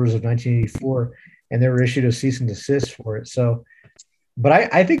copyright holders of 1984, and they were issued a cease and desist for it. So But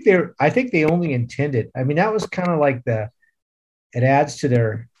I think they only intended. I mean, that was kind of like it adds to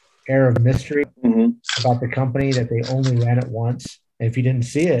their air of mystery about the company that they only ran it once. And if you didn't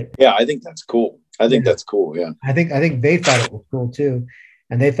see it, yeah, I think that's cool. That's cool. Yeah, I think they thought it was cool too,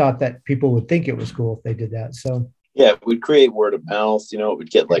 and they thought that people would think it was cool if they did that. So yeah, it would create word of mouth. You know, it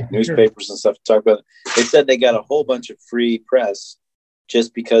would get like newspapers and stuff to talk about it. They said they got a whole bunch of free press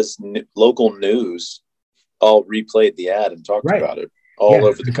just because local news all replayed the ad and talked about it all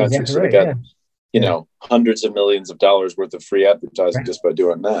over the country. So they got, you know, hundreds of millions of dollars worth of free advertising just by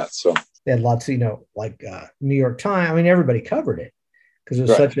doing that. So they had lots of, you know, like New York Times. I mean, everybody covered it because it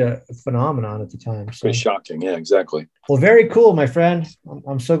was such a phenomenon at the time. So pretty shocking. Yeah, exactly. Well, very cool, my friend.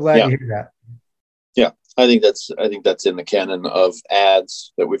 I'm so glad to hear that. Yeah. I think that's in the canon of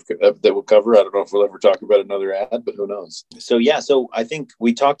ads that we'll cover. I don't know if we'll ever talk about another ad, but who knows? So yeah, so I think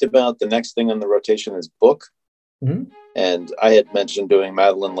we talked about the next thing on the rotation is book, and I had mentioned doing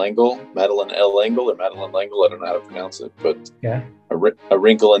Madeleine L'Engle. I don't know how to pronounce it, but a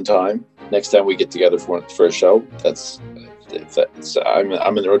Wrinkle in Time. Next time we get together for a show, I'm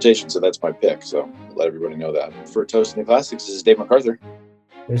in the rotation, so that's my pick. So I'll let everybody know that. For Toasting the Classics, this is Dave MacArthur.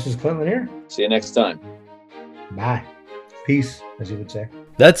 This is Clint Lanier. See you next time. Bye. Peace, as you would say.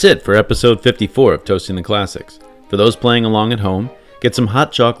 That's it for episode 54 of Toasting the Classics. For those playing along at home, get some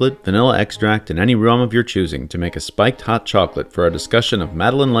hot chocolate, vanilla extract, and any rum of your choosing to make a spiked hot chocolate for our discussion of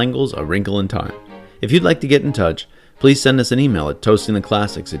Madeleine L'Engle's A Wrinkle in Time. If you'd like to get in touch, please send us an email at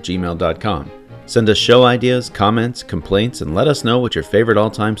toastingtheclassics@gmail.com. Send us show ideas, comments, complaints, and let us know what your favorite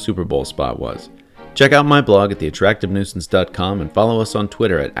all-time Super Bowl spot was. Check out my blog at theattractivenuisance.com and follow us on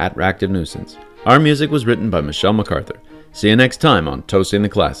Twitter at @ractivenuisance. Our music was written by Michelle MacArthur. See you next time on Toasting the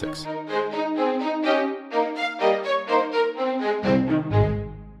Classics.